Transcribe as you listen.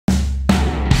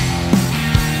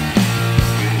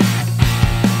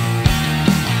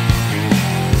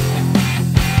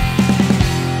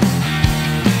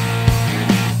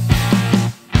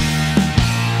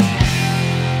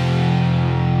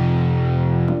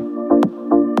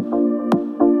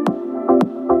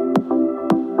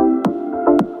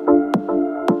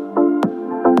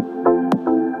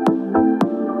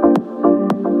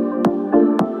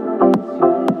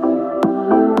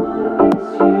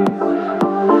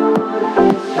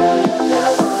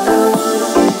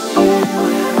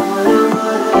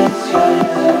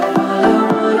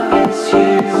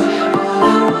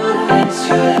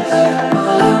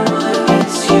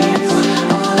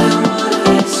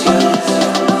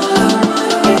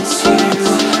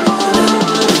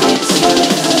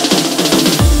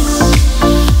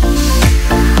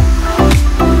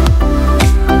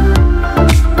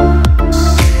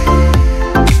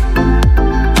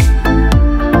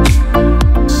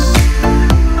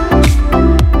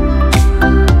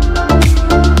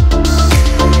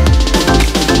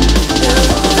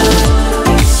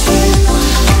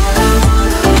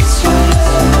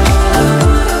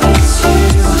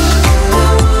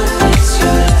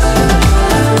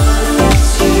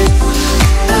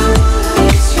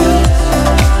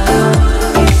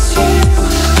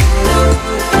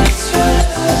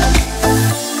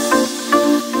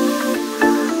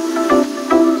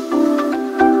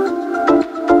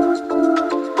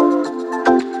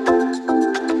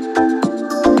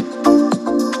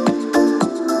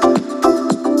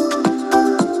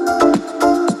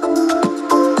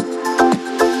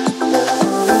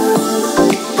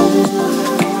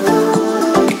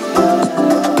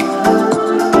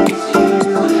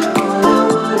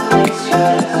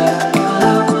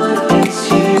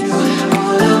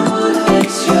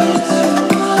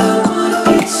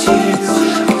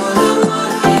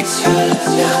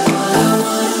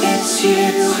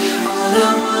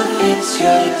is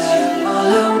your love. All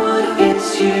I want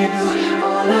is you.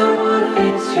 All I want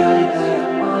is your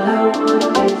love. All I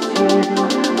want is you.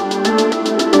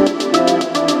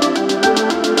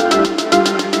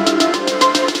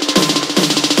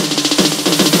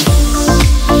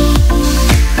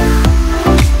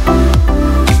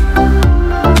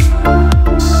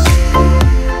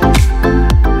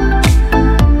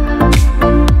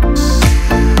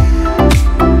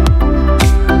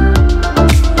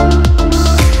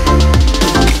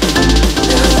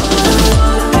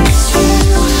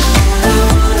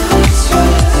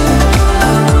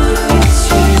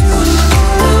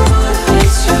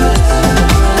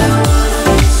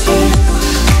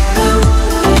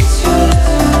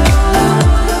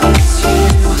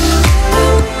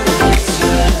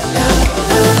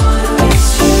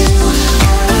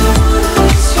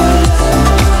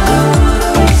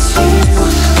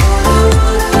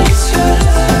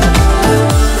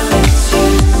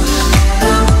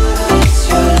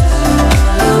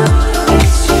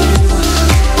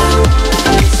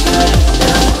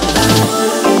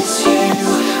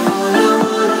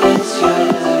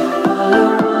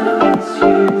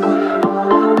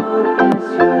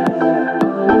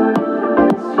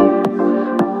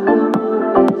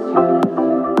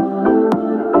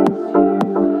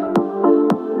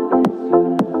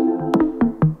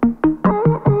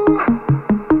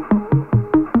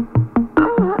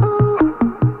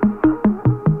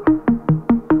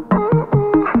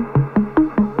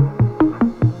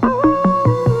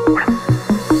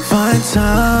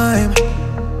 Time,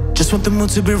 just want the mood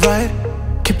to be right,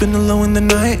 keeping it low in the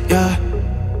night, yeah.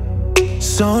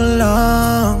 So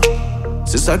long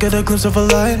since I get a glimpse of a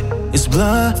light, it's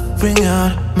blurring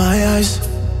out my eyes.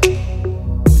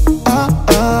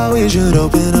 Oh, we should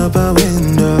open up our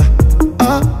window.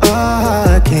 Oh,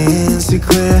 I can't see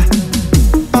clear.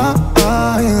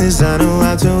 Oh, yes, I know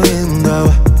how to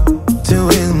window,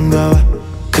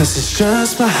 cause it's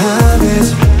just my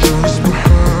habits,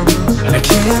 and I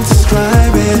can't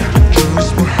describe it.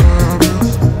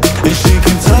 And she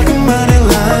can talk about it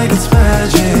like it's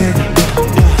magic,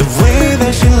 the way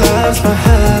that she loves my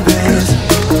habits.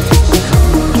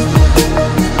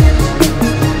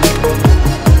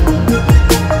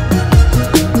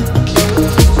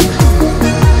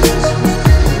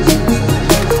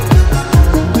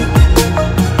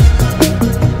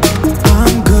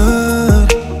 I'm good,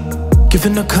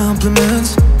 giving her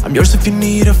compliments. I'm yours if you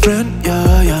need a friend,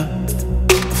 yeah, yeah.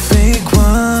 Fake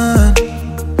one,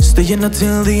 staying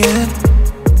until the end.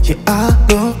 Yeah, I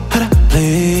know how to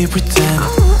play pretend.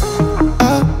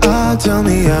 Tell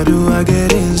me, how do I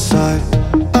get inside?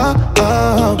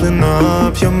 Open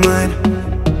up your mind.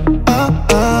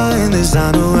 In this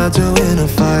I know how to win a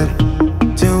fight,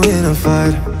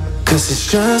 cause it's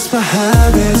just my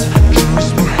habits,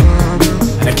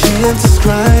 and I can't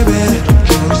describe it.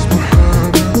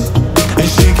 And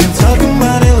she can talk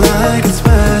about it like it's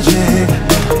magic,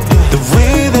 the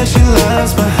way that she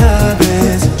loves my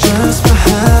habits. Just my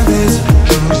habits,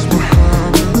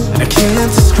 and I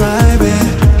can't describe it.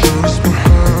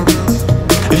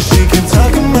 And she can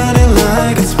talk about it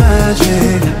like it's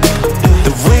magic,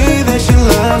 the way that she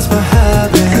loves my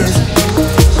habits.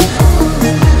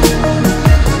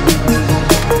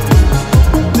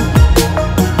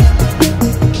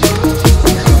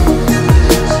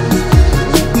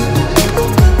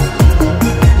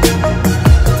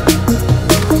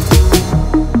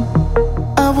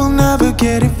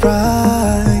 Get it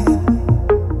right,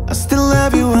 I still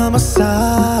have you on my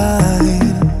side,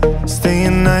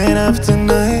 staying night after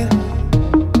night,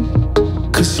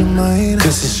 cause you're mine.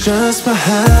 Cause it's just my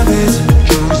habits,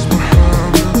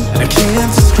 and I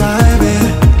can't describe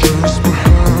it.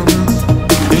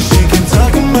 And she can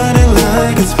talk about it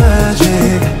like it's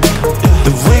magic,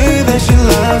 the way that she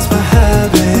loves my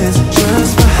habits.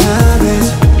 Just my habits,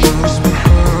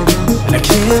 and I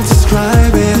can't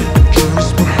describe it.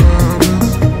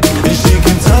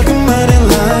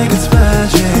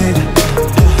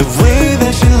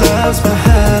 My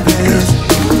habits.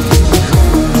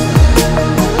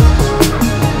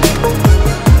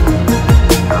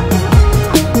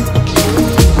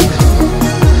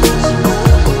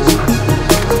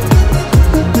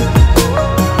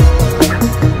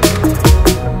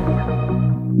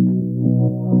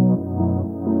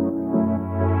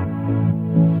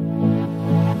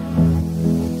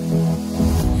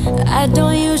 I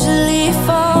don't usually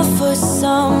fall for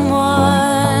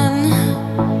someone.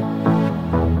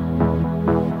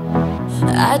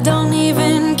 I don't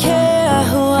even care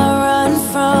who I run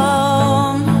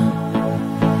from.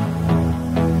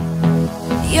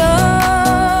 You're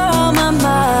on my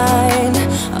mind,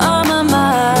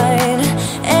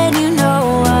 and you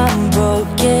know I'm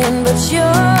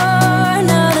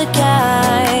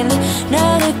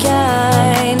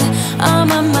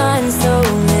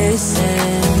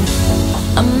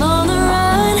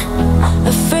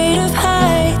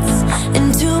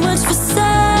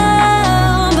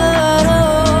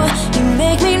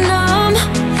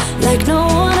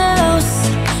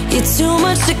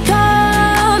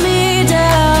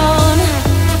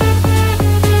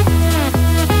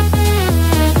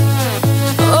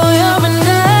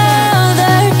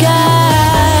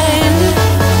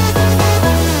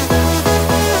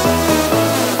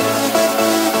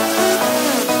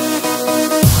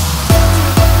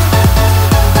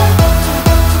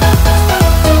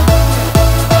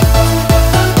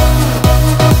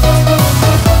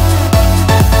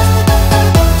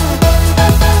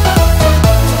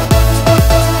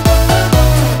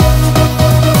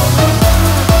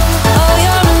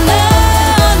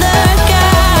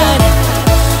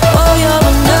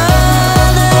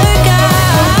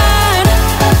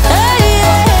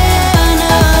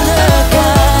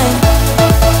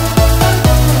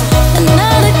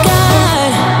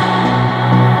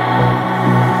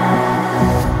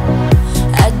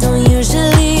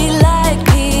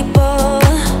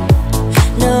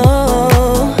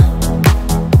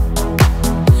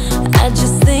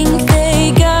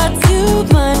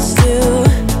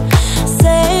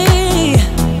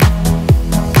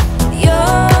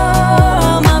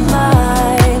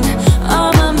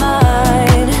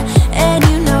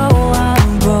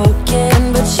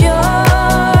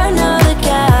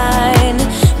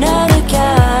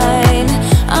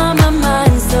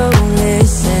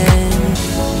listen.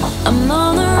 I'm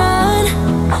on the run,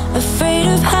 afraid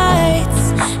of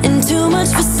heights, and too much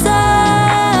for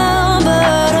sound.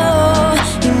 But oh,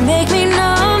 you make me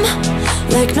numb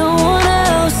like no one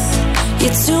else.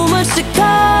 You're too much to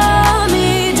calm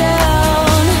me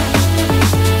down.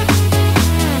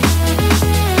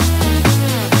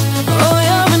 Oh,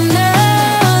 you're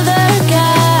another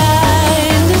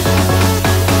kind.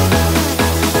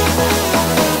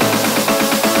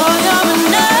 Oh, you're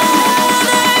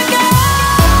another kind.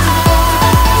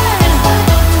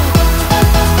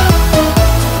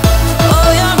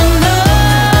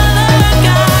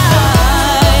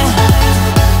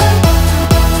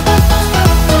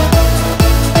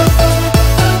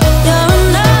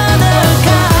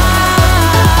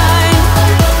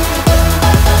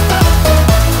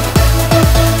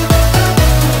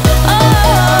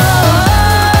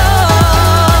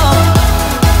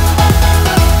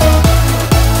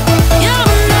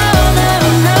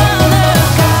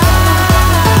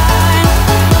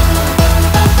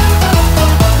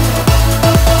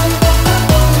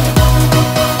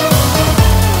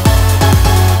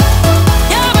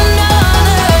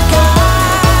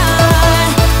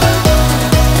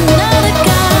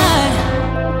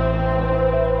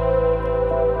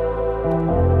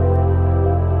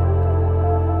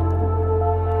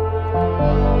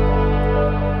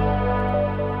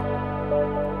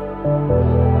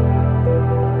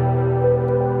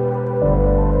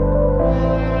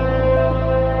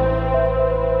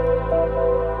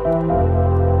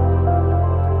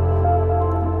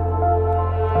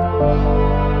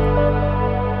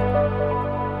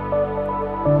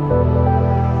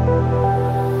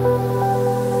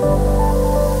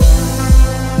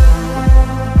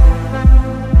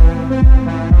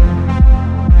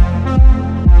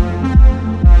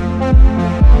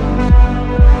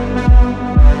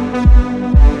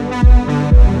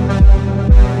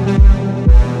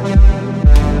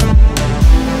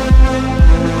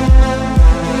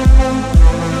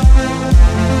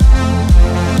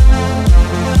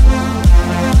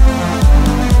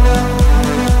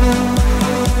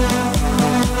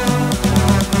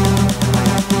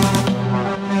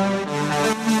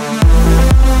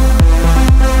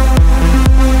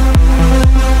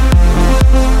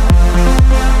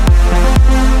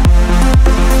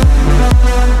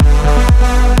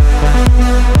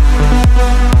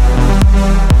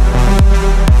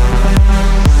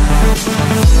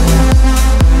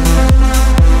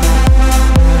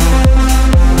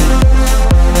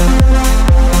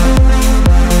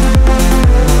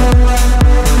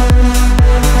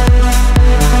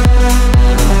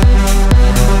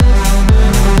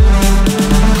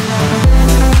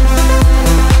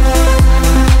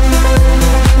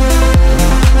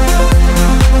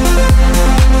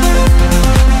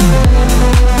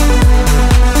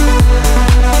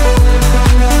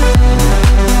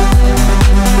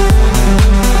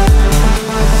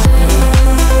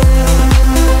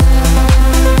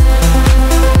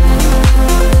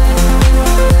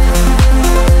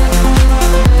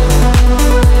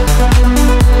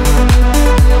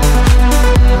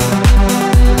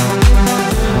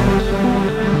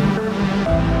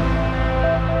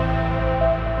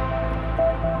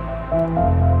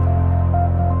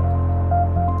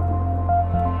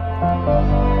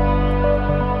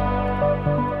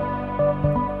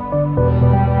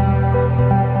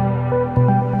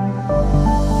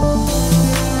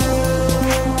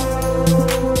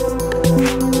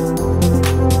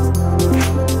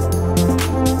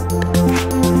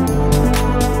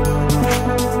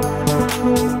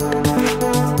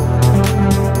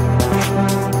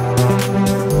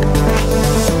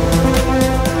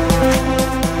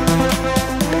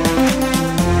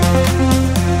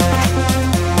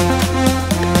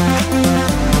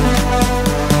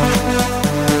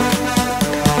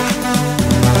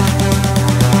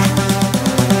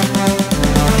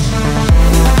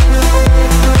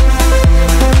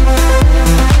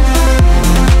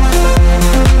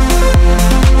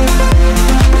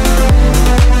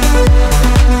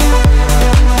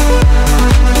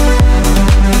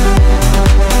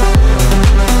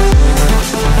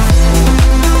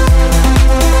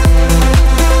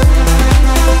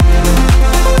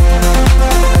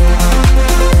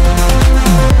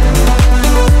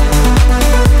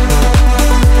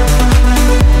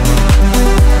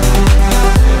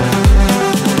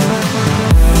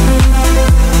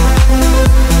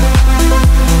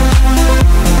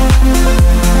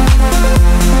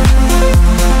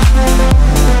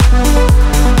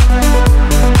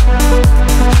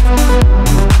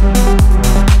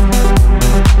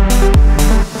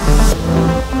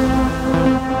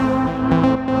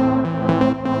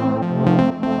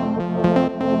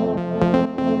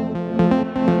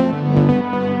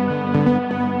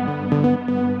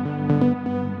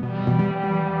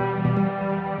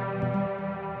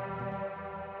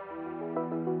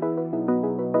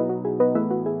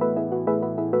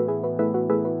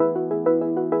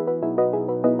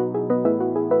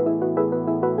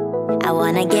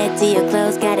 wanna get to your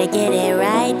clothes, gotta get it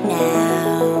right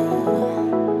now.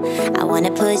 I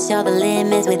wanna push all the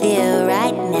limits with you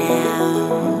right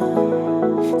now.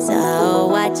 So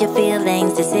watch your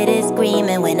feelings, the city's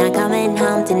screaming, we're not coming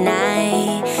home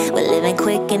tonight. We're living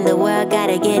quick in the world,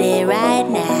 gotta get it right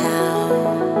now.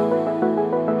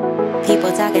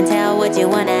 People talk and tell what you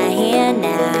wanna hear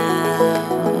now,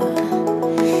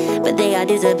 but they all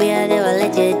disappear, they will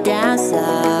let you down. So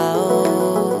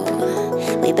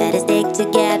we better stick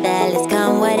together, let's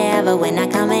come whatever, we're not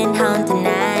coming home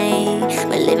tonight.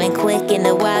 We're living quick in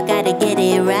the world, gotta get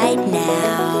it right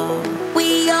now.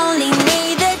 We only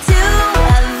need the two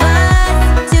of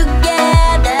us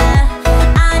together.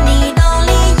 I need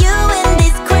only you in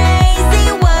this crazy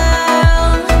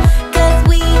world, 'cause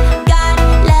we got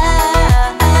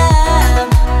love,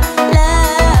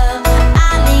 love.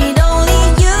 I need only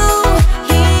you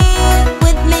here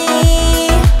with me.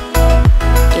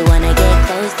 You wanna get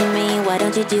close to me, why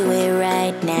don't you do it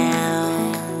right now?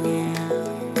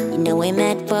 You know we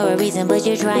met for a reason, but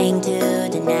you're trying to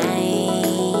deny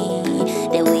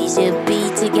that we should be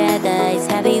together. It's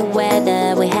heavy weather,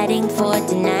 we're heading for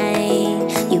tonight.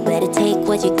 You better take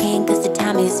what you can, 'cause the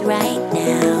time is right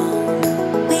now.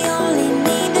 We only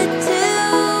need the two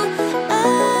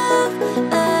of us.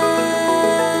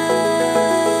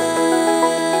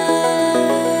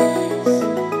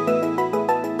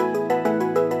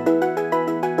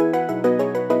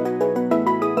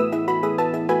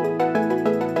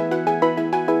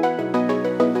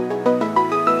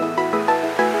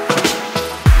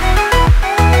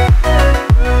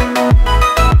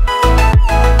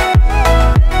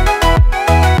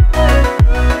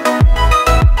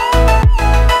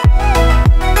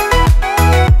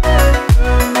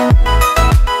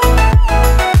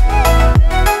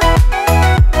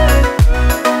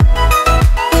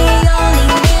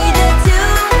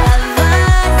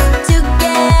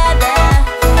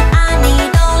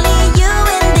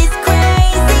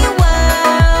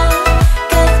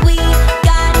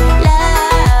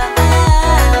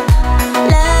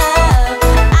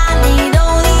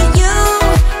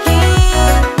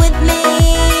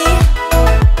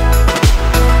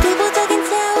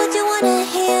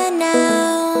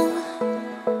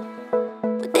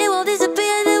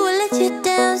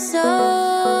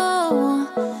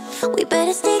 We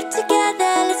better stick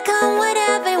together, let's come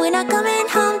whatever, we're not coming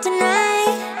home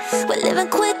tonight. We're living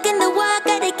quick in the world,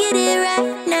 gotta get it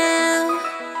right now.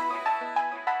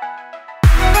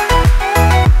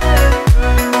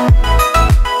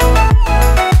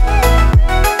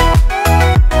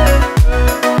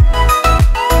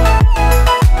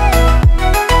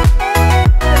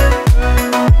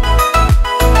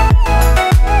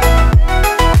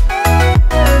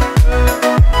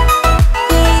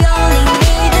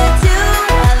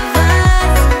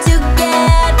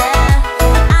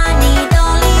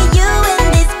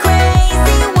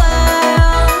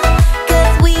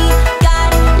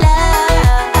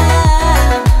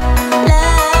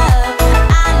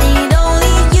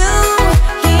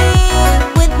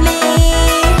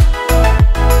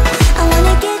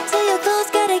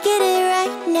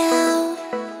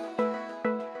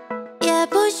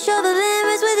 Push all the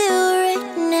limits with you right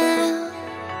now.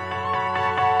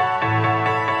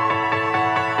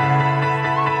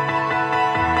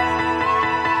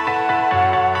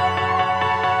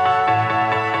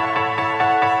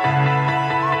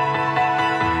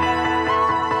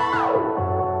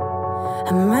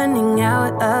 I'm running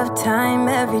out of time,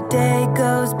 every day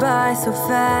goes by so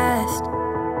fast,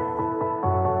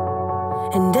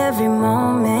 and every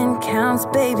moment counts,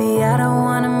 baby, I don't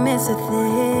wanna miss a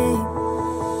thing.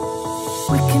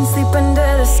 We can sleep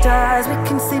under the stars, we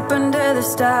can sleep under the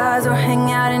stars, or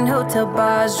hang out in hotel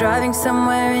bars, driving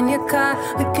somewhere in your car.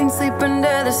 We can sleep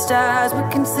under the stars, we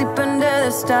can sleep under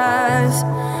the stars,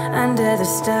 under the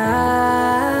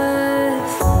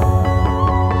stars.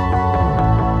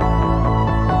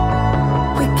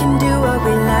 We can do what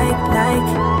we like.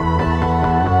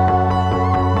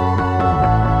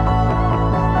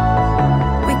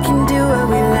 We can do what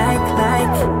we like,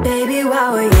 baby,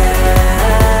 while we're young.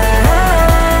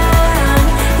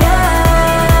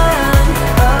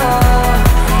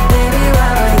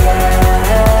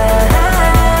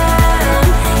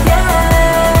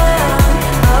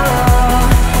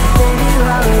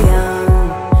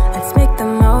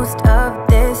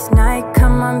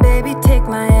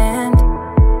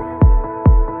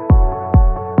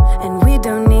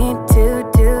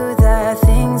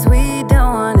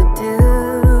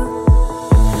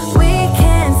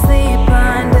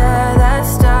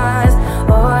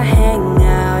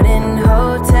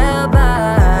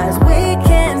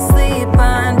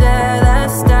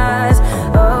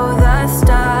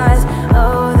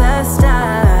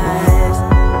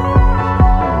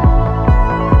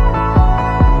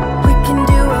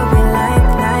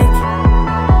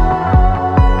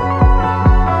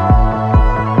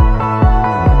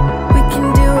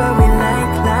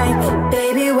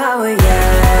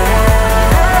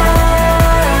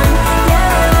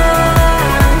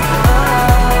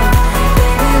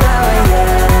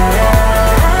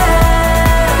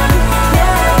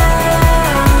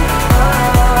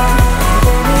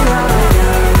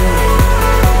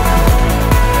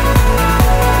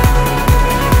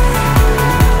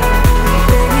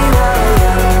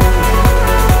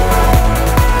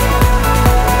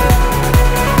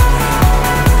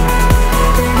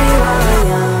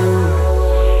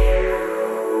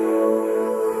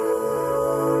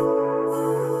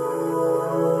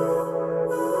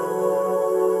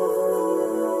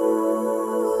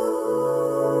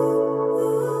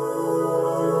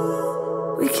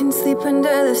 can sleep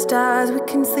under the stars, we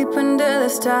can sleep under the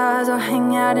stars, or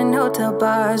hang out in hotel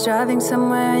bars, driving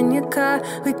somewhere in your car.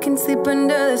 We can sleep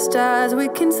under the stars, we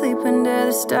can sleep under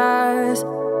the stars.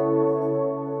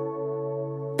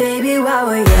 Baby, while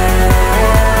we're young.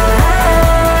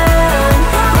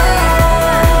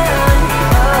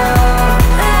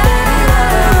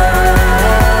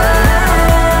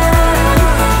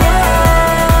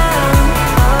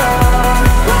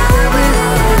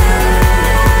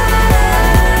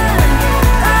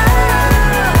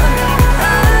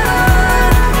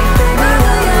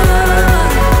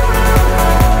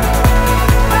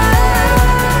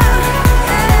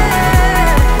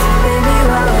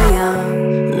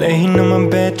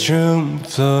 Bedroom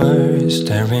floor,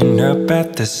 staring up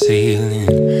at the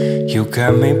ceiling. You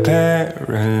got me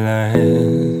paralyzed.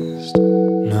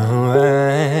 No,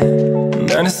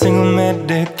 not a single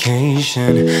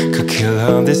medication could kill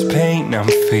all this pain I'm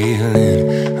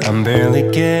feeling. I'm barely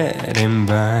getting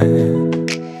by.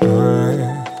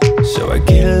 So I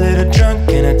get a little drunk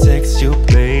and I text you,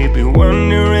 baby,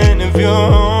 wondering if you're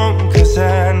home, 'cause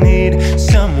I need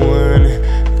someone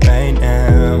right now.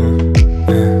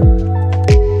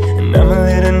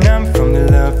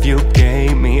 You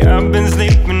gave me, I've been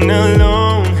sleeping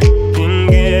alone, can't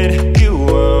get you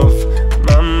off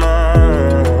my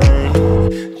mind.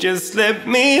 Just let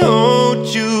me hold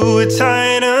you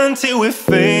tight until we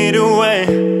fade away,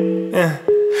 yeah,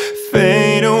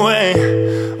 fade away.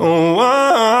 Oh,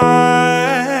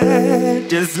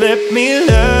 just let me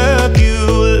love you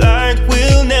like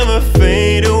we'll never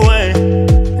fade away,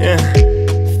 yeah,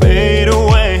 fade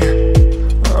away.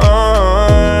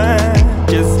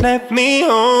 Just let me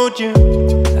hold you.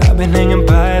 I've been hanging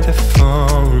by the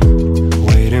phone,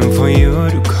 waiting for you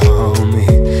to call me,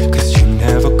 'cause you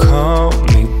never call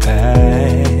me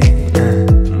back.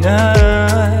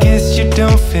 Nah, guess you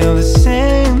don't feel the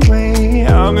same way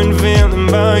I've been feeling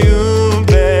about you,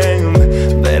 babe.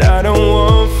 But I don't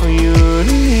want for you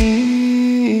to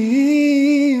leave.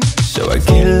 So I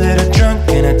get a little drunk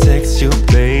and I text you,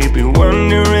 baby,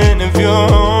 wondering if you're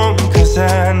home, 'cause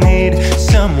I need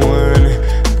someone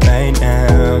right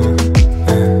now.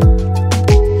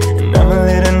 And I'm a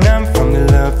little numb from the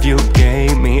love you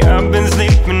gave me. I've been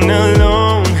sleeping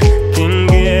alone, can't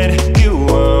get you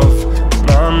off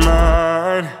my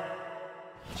mind.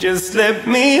 Just let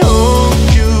me hold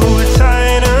you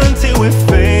tight until we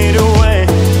fade away,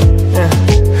 yeah,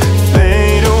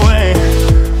 fade away.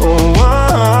 Oh,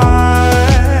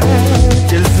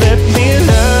 just let me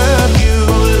love you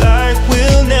like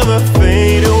we'll never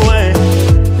fade away,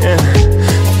 yeah,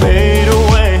 fade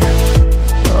away.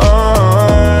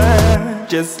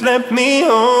 Just let me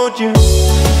hold you.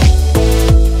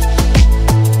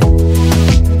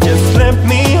 Just let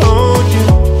me hold you.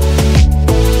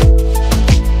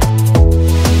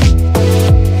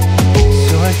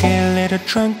 So I get a little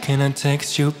drunk and I text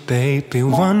you, baby,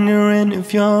 wondering if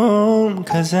you're home,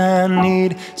 'cause I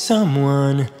need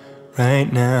someone right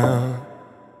now.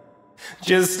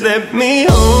 Just let me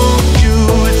hold you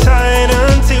tight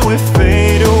until we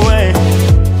fade away,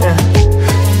 yeah,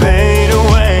 fade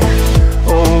away.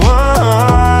 Oh,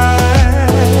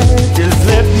 just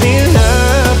let me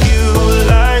love you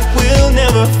like we'll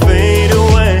never fade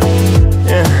away,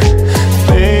 yeah,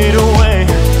 fade away.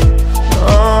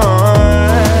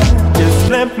 Just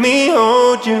let me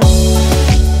hold you.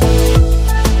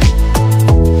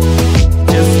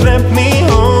 Just let me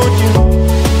hold you.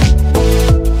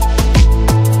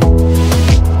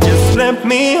 Just let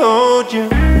me hold you.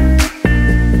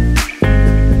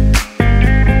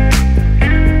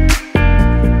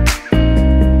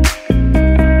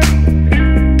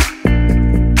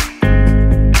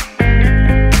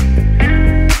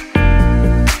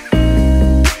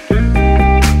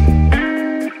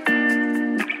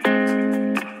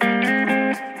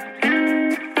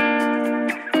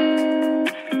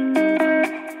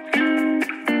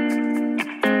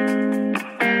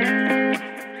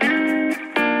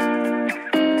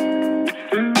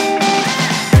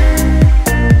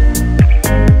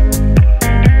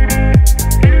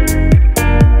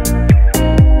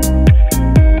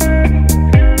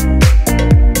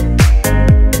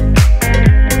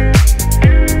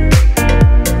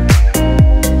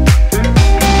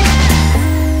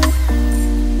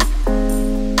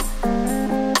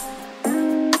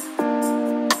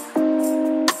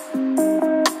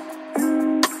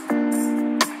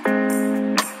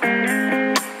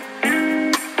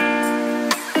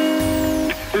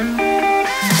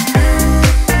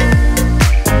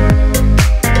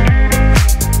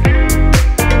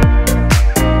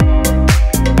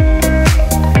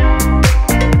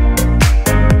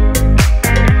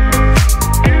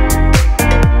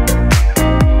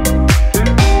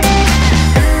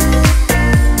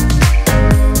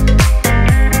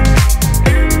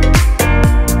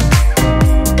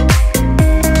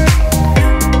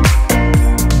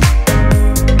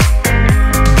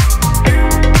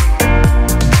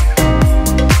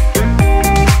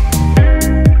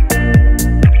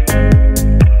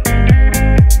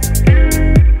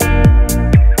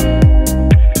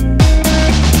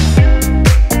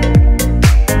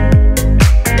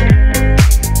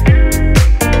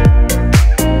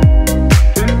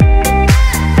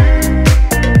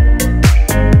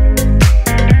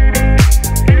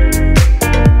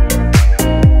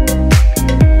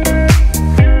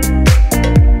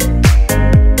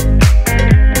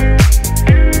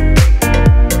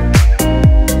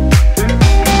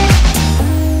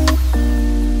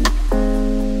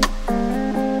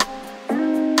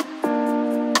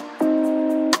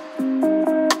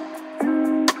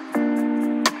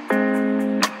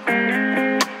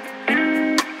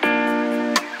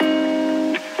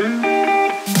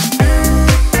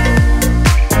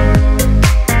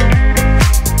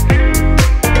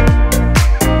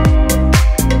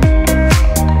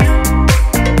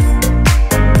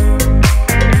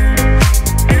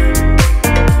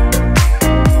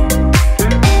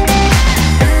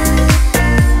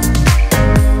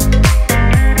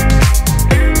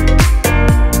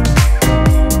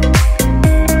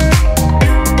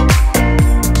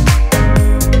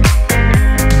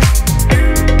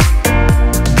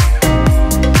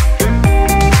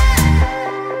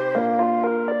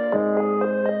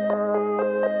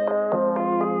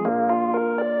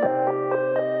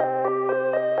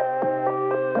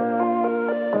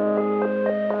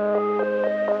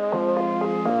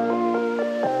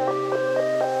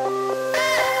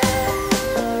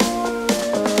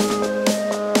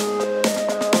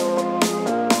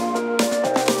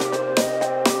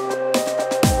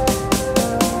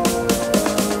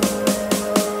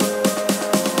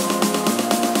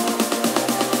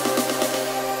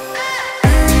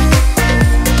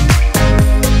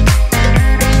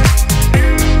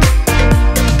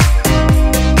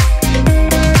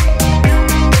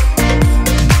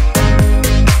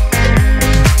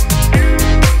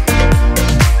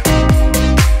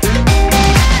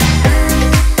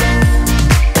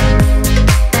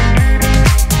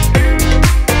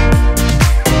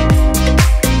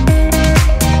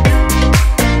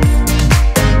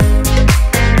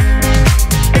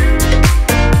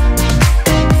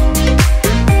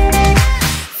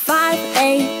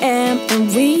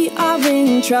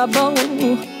 in trouble,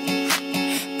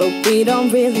 but we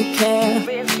don't really care.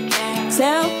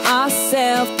 Tell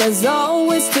ourselves there's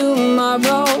always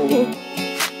tomorrow,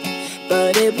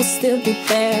 but it will still be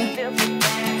there.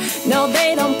 No,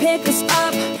 they don't pick us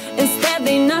up, instead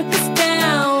they knock us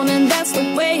down, and that's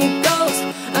the way it goes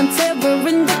until we're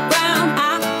in the ground.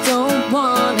 I don't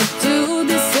wanna do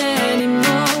this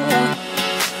anymore.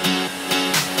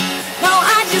 No,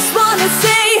 I just wanna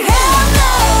say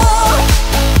hello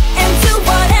and do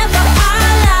whatever I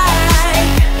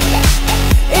like.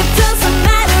 It doesn't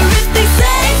matter if they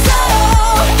say so,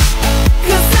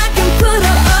 'cause I can put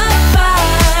up a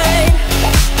fight.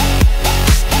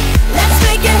 Let's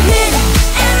make a hit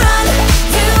and run,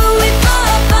 do it for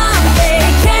fun. They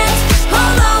can't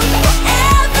hold on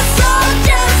forever, so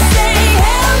just say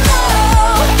hello.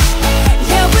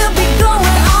 Yeah, we'll be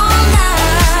going all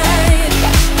night.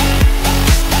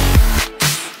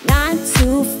 9 to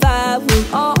 5, we're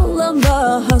all on the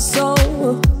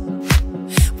hustle.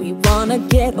 We wanna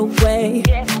get away.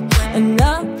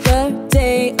 Another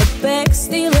day of beg,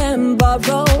 steal and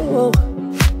borrow,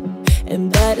 and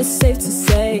that is safe to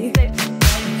say.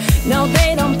 No,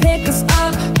 they don't pick us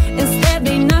up, instead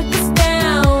they knock us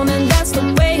down, and that's the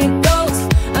way it goes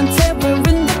until we're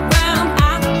in the ground.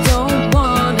 I don't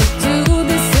wanna do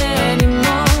this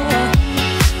anymore.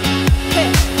 Hey.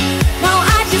 No,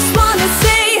 I just wanna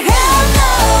say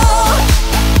hello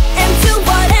and do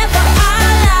whatever I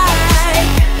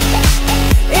like.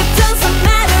 It doesn't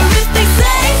matter if they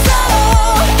say so,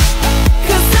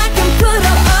 'cause I can put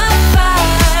up a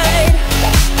fight.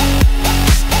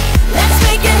 Let's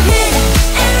make a hit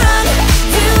and run,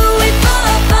 do it for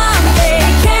fun. They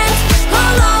can't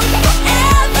hold on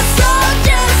forever, so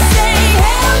just say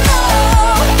hello.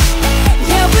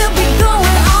 Yeah, we'll be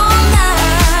going all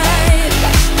night.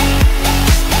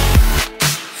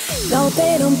 No,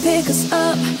 they don't pick us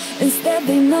up, instead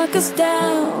they knock us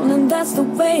down, and that's the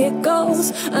way it goes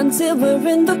until we're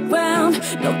in the ground.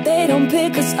 No, they don't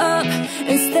pick us up,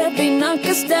 instead they knock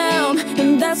us down, and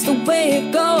that's the way it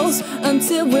goes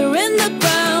until we're in the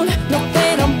ground. No,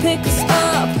 they don't pick us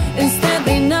up, instead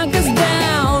they knock us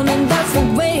down, and that's the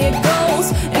way it goes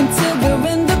until we're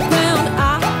in the ground.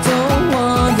 I don't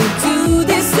wanna do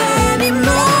this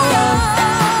anymore.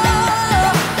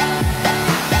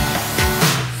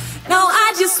 No, I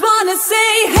just wanna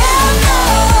say hello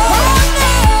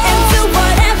and do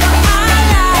whatever I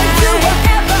like. Do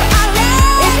whatever I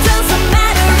like. It doesn't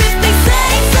matter if they say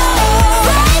so,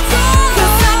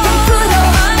 'cause I can put up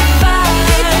a fight.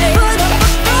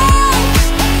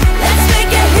 Let's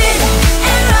make a hit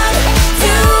and run,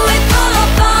 do it for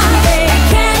fun. They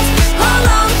can't hold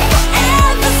on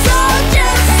forever, so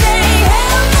just say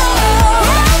hello.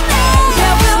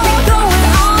 Yeah, we'll be going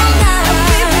all night.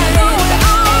 We'll be going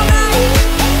all night.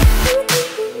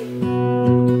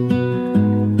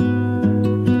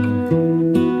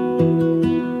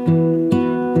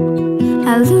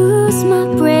 I lose my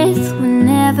breath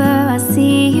whenever I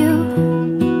see you.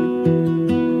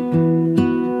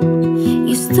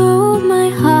 You stole my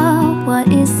heart, what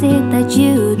is it that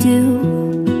you do?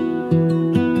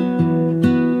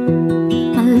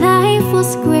 My life was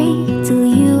great till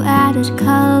you added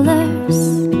colors.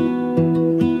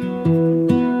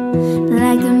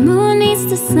 Like the moon needs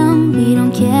the sun, we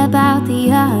don't care about the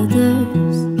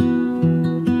others.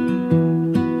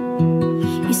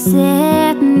 You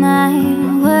set my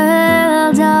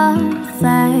world on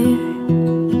fire.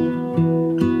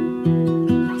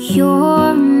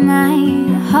 You're my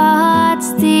heart's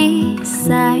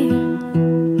desire.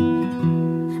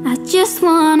 I just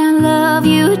wanna love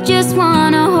you, just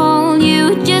wanna hold you,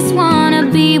 just wanna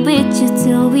be with you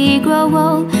till we grow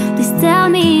old. Please tell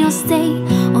me you'll stay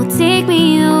or take me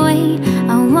away.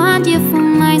 I want you for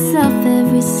myself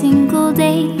every single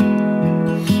day.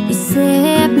 You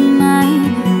set my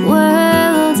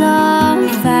world on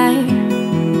fire.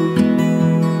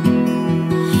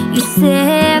 You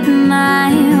set my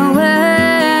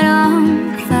world on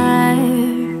fire.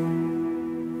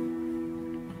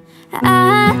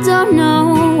 I don't know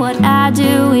what I'd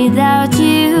do without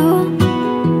you.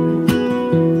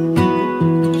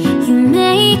 You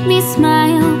make me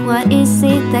smile, what is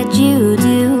it that you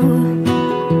do?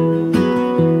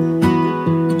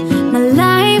 My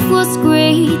life was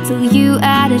great till you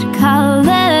added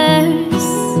colors.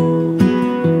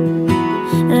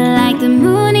 Like the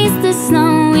moon is the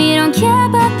snow, we don't care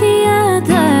about the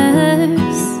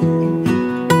others.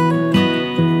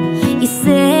 You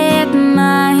set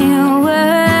my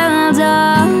world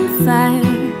on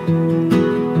fire.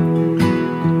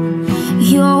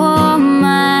 You're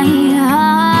my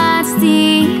heart's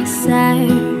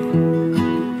desire.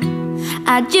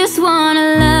 I just wanna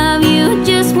love you,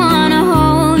 just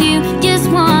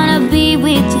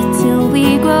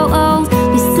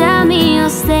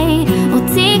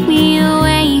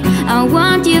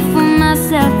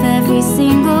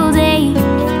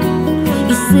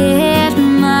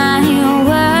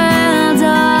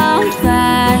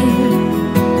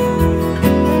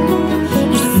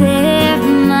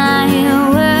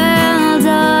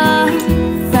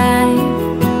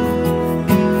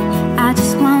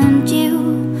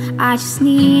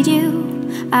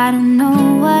you. I don't know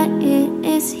what it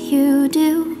is you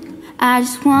do. I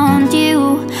just want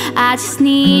you, I just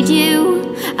need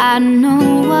you. I don't know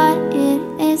what it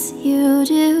is you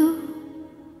do.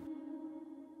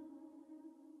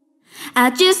 I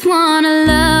just wanna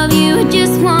love you,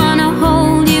 just wanna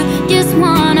hold you, just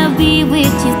wanna be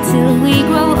with you till we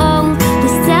grow old.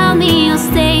 Please tell me you'll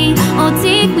stay or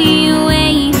take me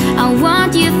away. I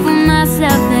want you for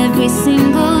myself every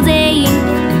single day.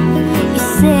 You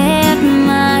set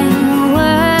my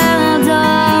world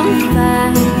on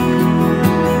fire.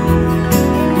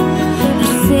 You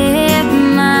set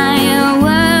my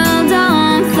world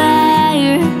on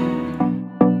fire.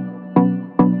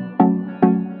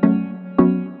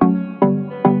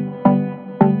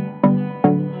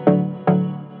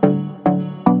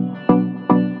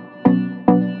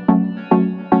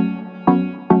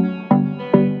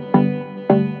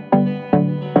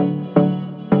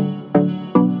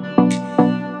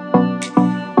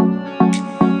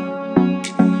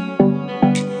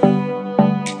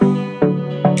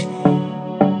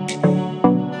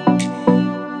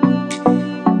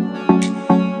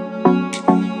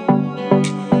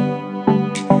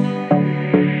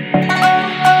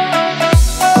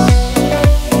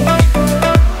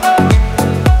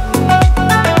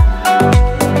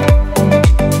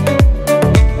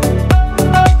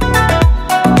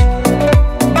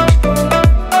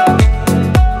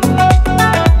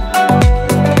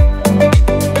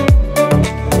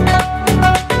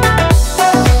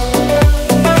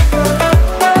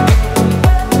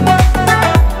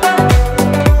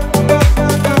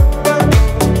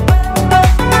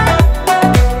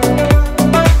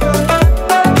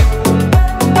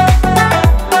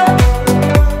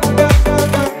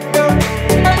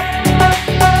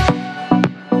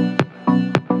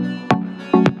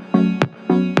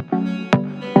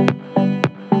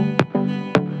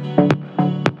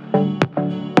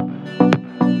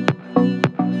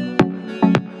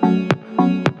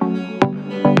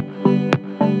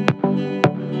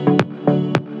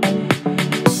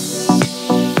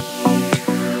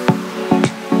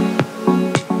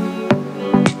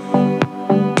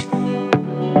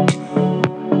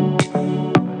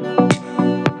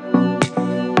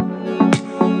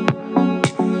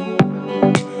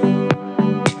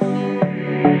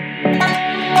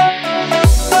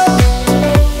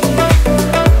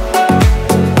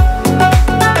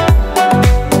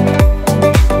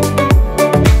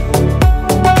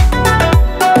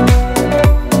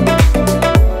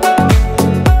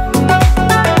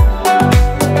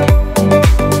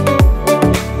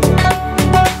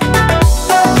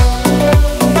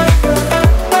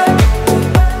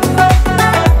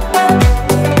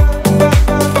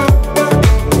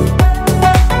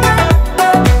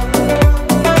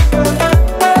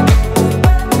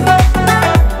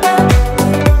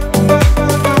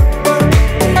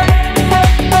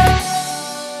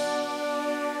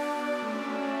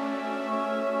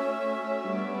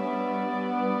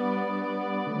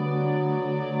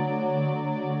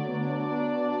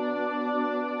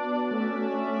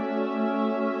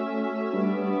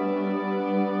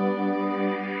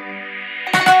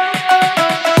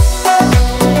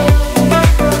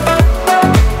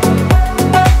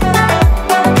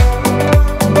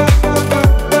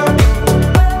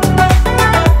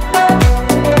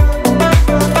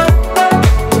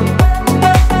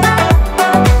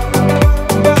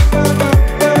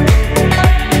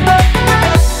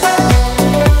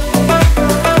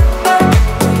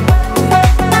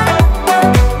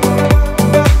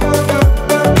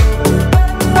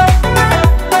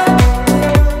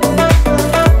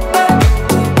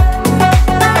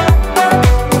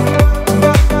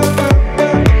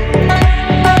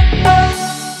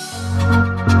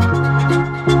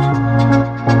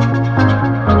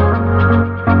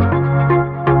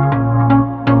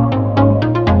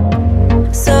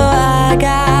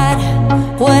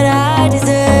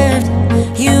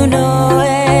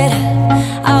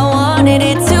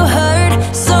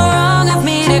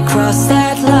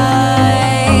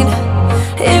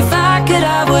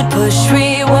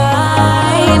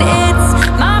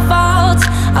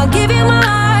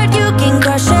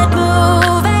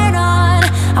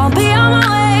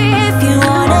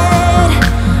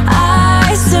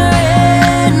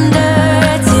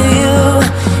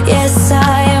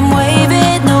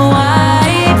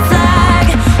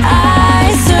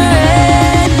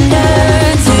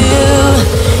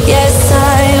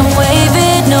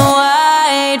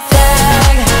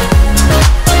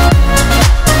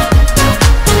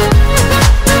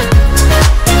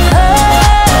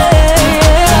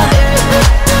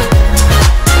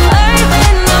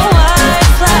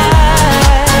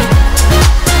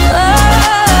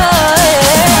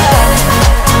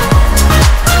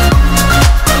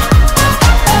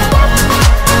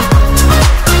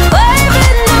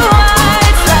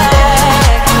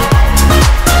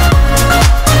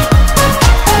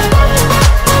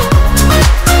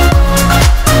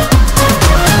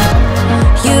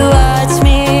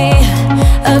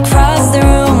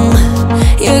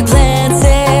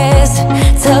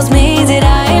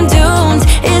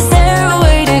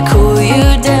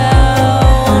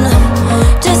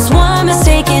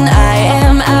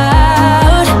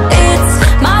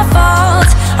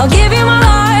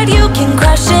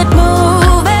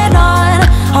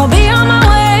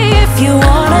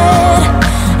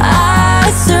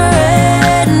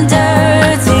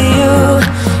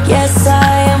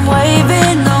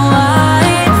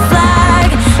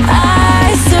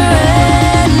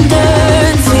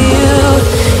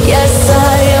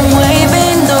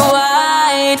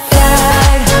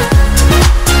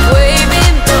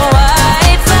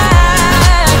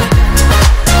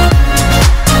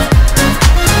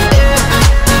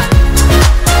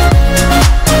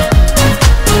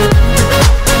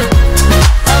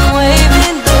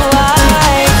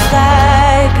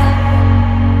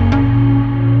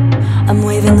 I'm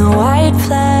waving the white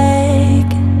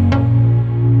flag.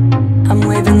 I'm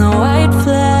waving the white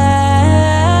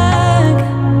flag.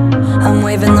 I'm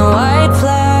waving the white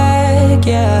flag,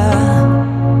 yeah.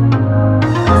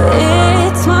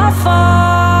 It's my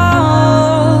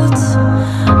fault.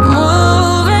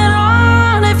 Moving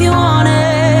on if you want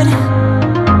it.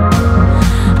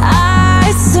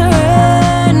 I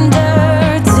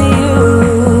surrender to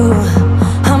you.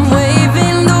 I'm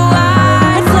waving the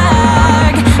white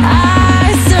flag.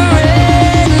 I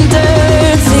surrender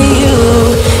to you.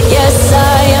 Yes,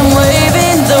 I am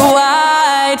waving the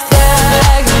white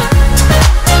flag.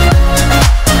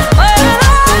 Waving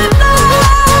the white flag.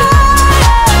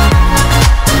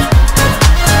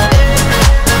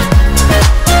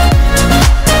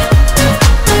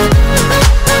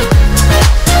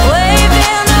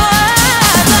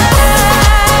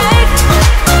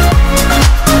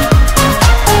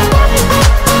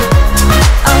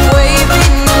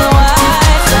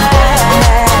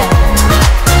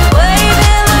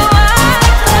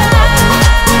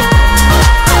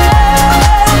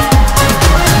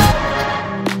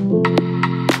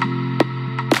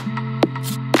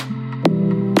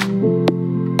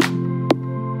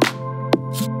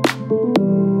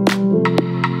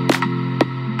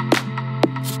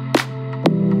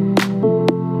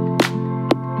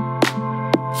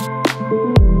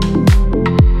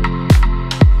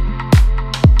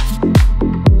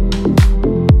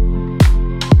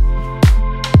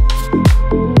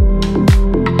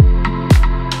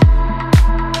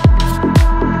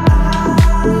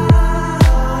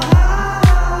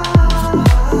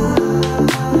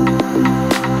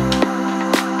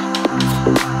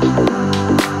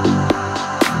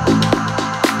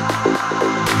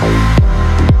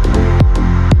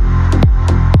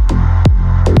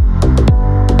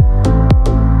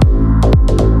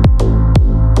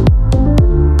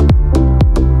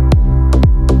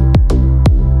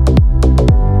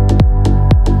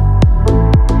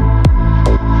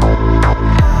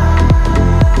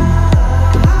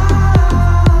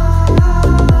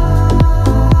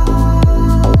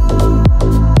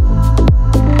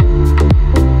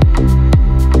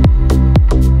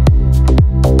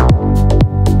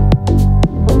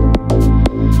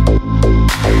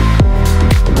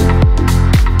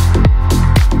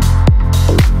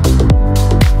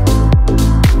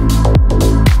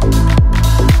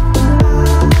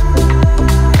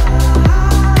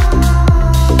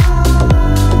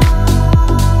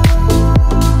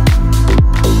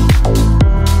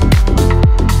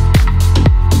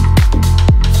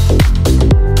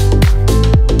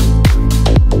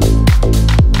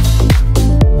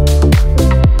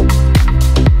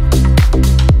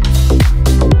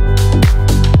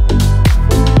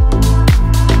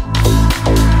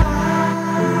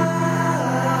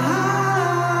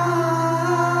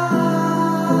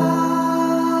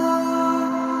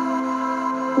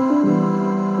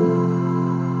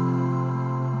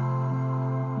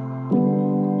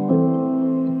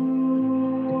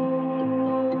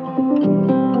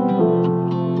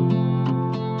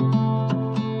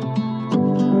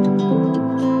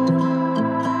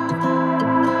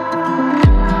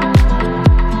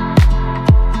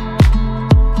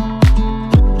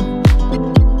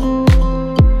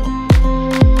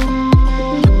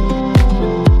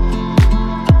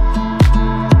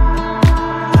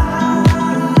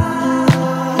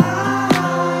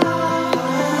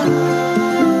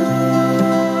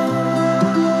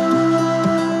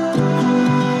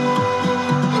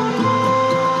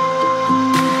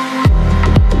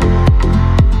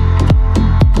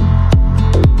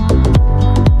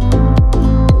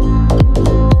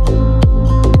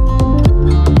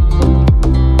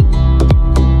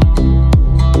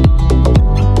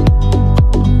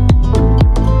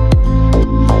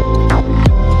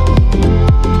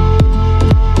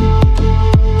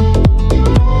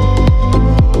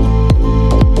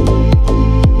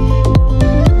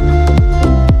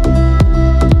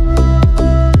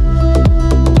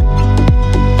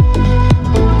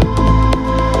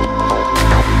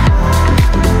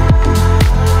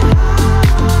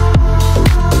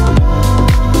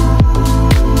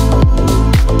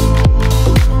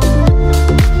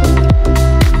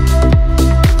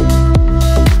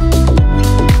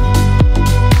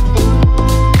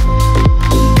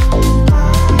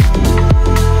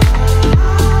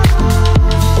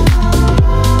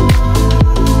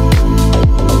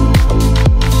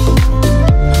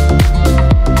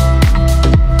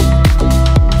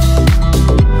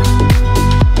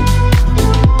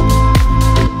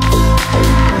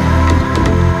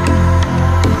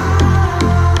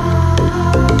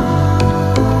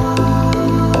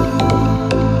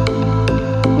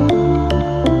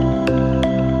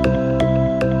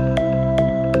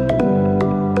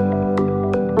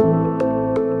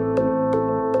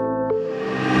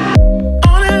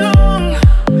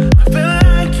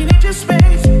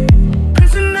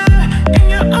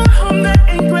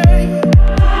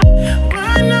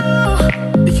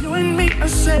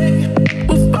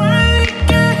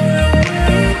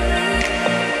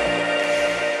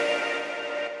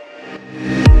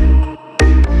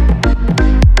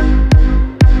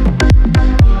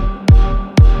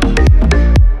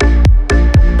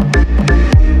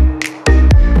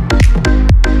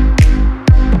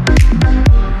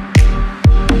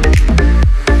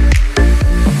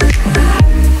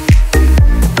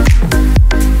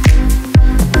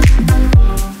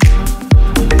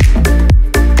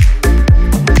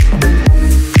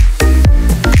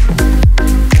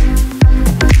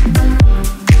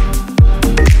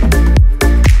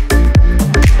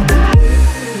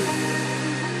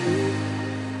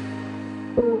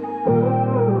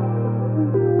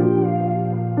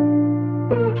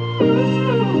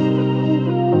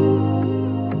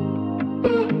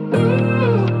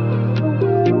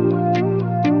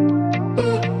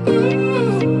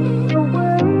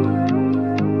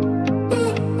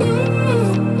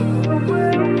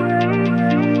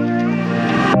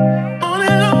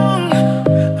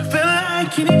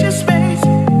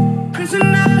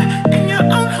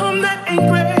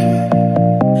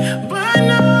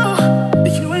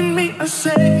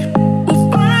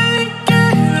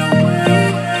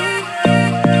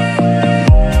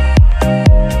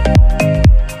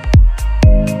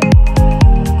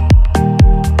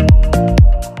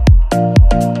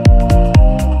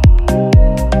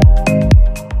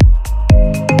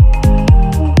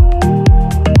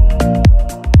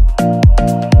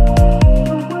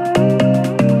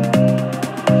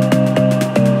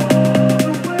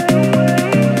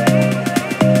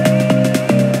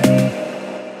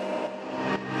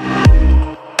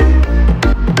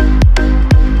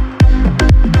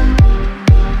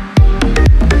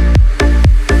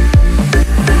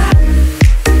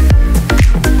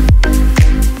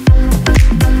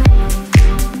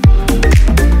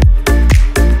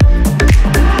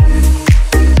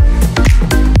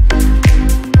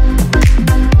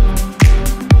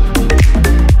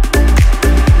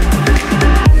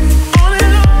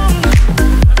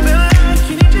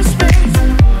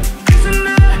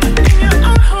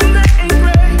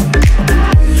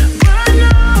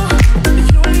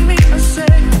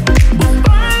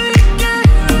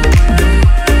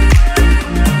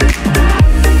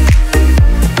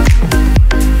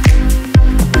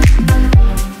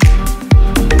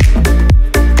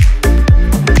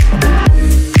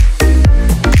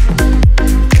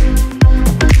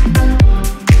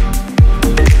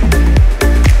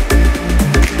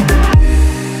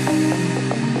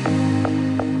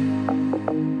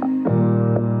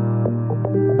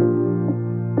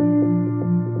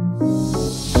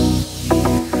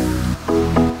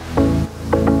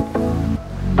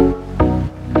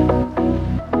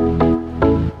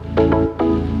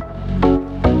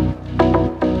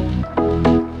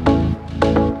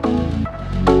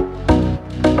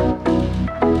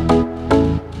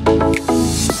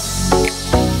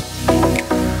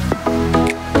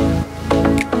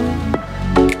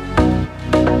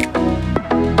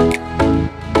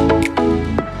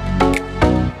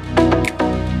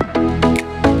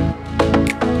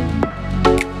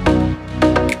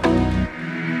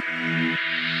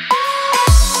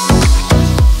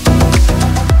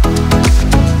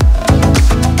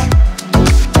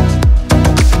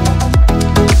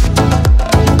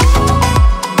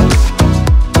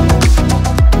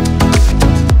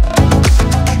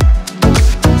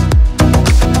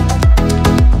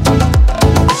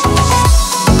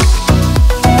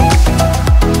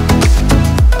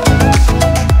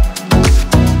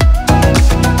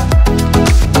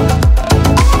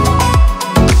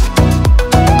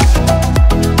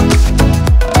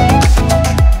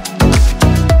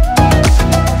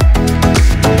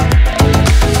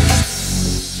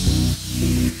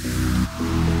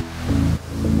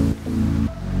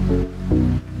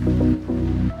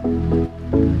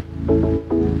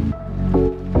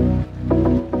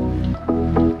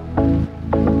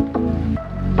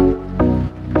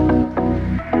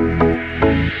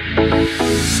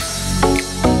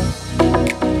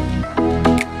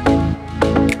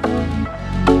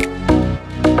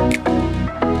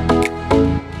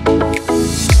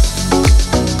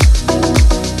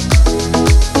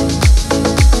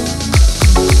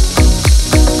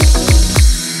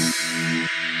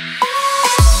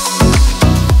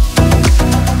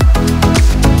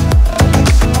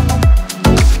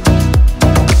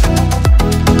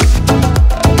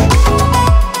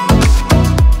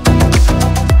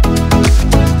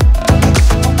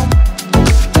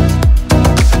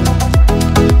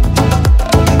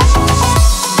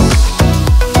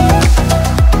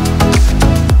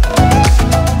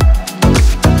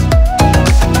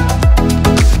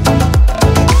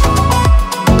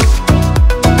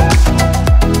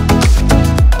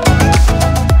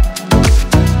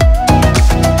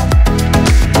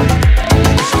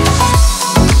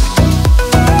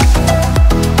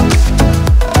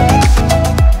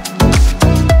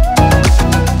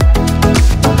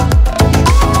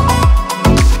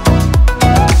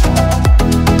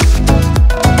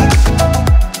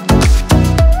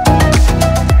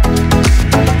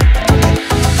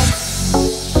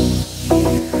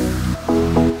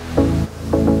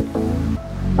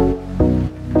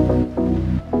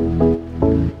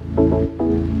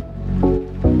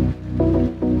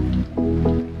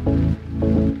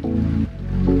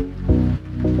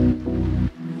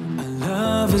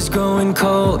 was growing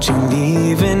cold, you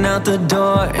leaving out the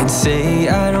door and say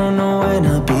I don't know when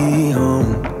I'll be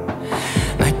home.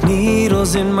 Like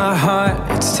needles in my heart,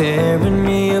 it's tearing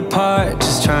me apart,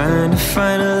 just trying to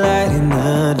find a light in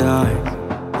the dark.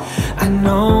 I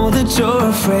know that you're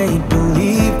afraid,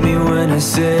 believe me when I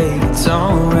say it's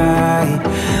alright,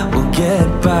 we'll get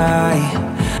by.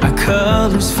 Our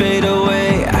colors fade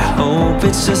away, I hope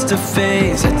it's just a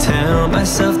phase. I tell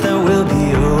myself that we'll be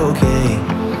okay.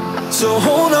 So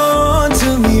hold on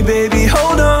to me, baby,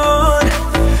 hold on.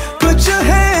 Put your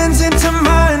hands into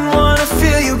mine, wanna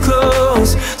feel you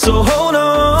close. So hold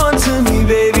on to me,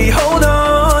 baby, hold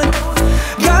on.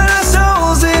 Got our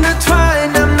souls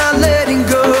intertwined, I'm not letting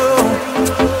go.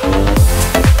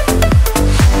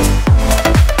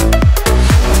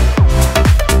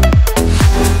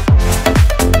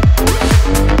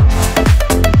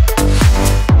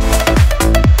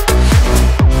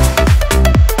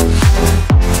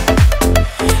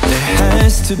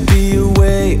 To be a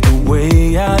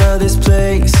way out of this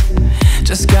place.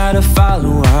 Just gotta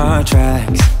follow our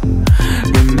tracks.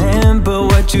 Remember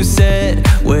what you said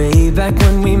way back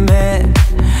when we met.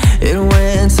 It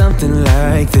went something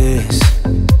like this.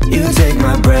 You take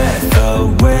my breath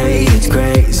away. It's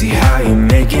crazy how you're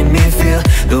making me feel,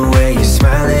 the way you're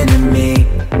smiling at me.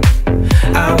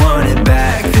 I want it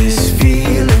back, this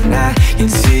feeling. I can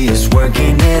see us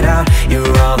working it out.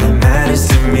 You're all that matters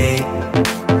to me.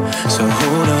 So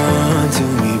hold on to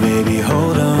me, baby,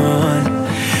 hold on.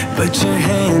 Put your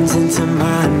hands into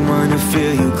mine, wanna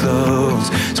feel you close.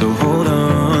 So hold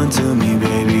on to me,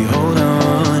 baby, hold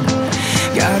on.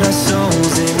 Got our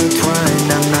souls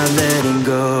intertwined, I'm not letting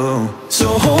go. So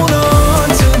hold on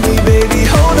to me, baby,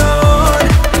 hold on.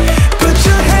 Put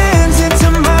your hands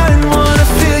into mine, wanna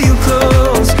feel you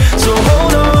close. So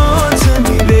hold on to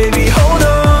me, baby, hold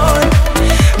on.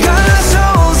 Got our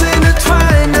souls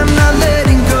intertwined, I'm not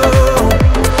letting go.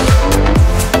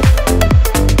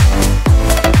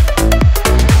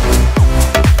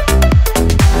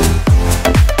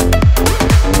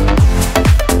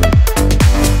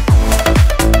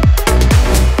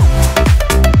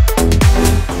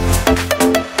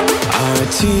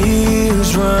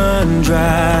 Tears run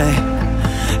dry,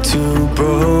 two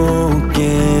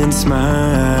broken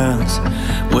smiles.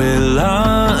 We're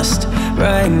lost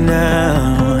right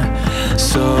now,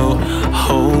 so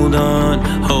hold on,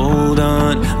 hold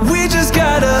on. We just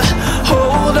gotta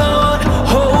hold on,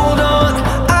 hold on.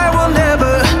 I will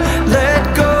never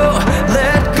let go,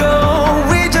 let go.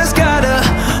 We just gotta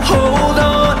hold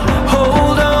on,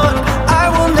 hold on. I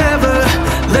will never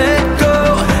let go,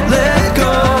 let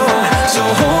go. So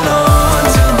hold on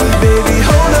to me, baby,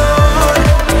 hold on.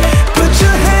 Put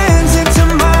your hands into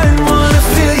mine, wanna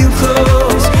feel you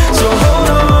close. So hold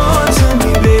on to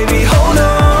me, baby, hold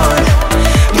on.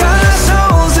 Got our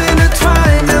souls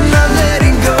intertwined, I'm not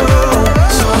letting go.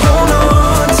 So hold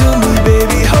on to me,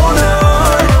 baby, hold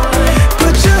on.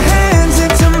 Put your hands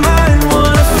into mine,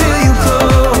 wanna feel you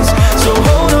close. So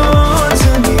hold on to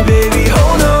me, baby,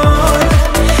 hold on.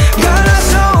 Got our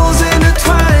souls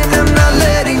intertwined, I'm not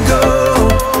letting go.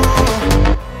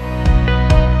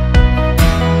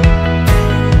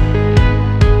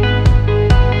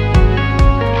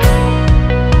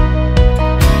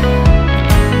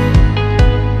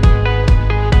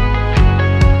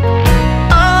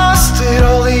 I lost it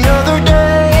all the other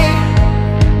day.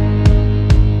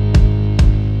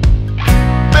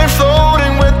 Been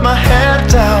floating with my head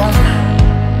down.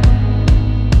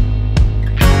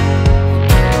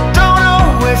 Don't know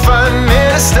if I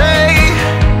made a stay.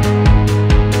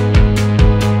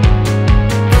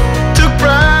 Took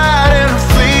pride in a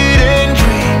fleeting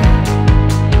dream.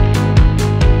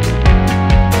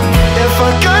 If I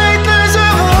guide there's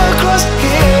ever crossed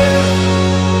here,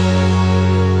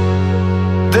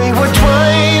 they were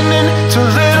twined into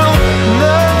little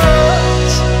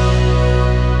knots.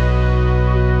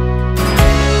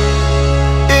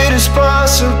 It is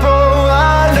possible,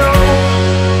 I know.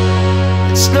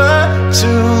 It's not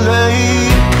too late.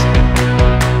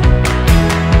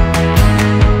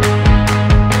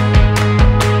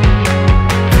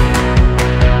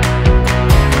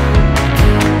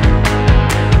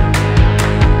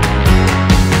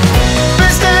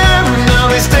 Been staring all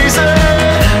these days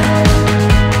ahead.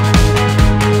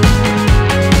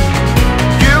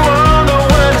 You all know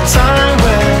when the time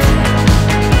went.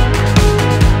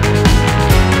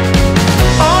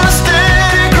 On a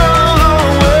steady grow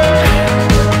lower.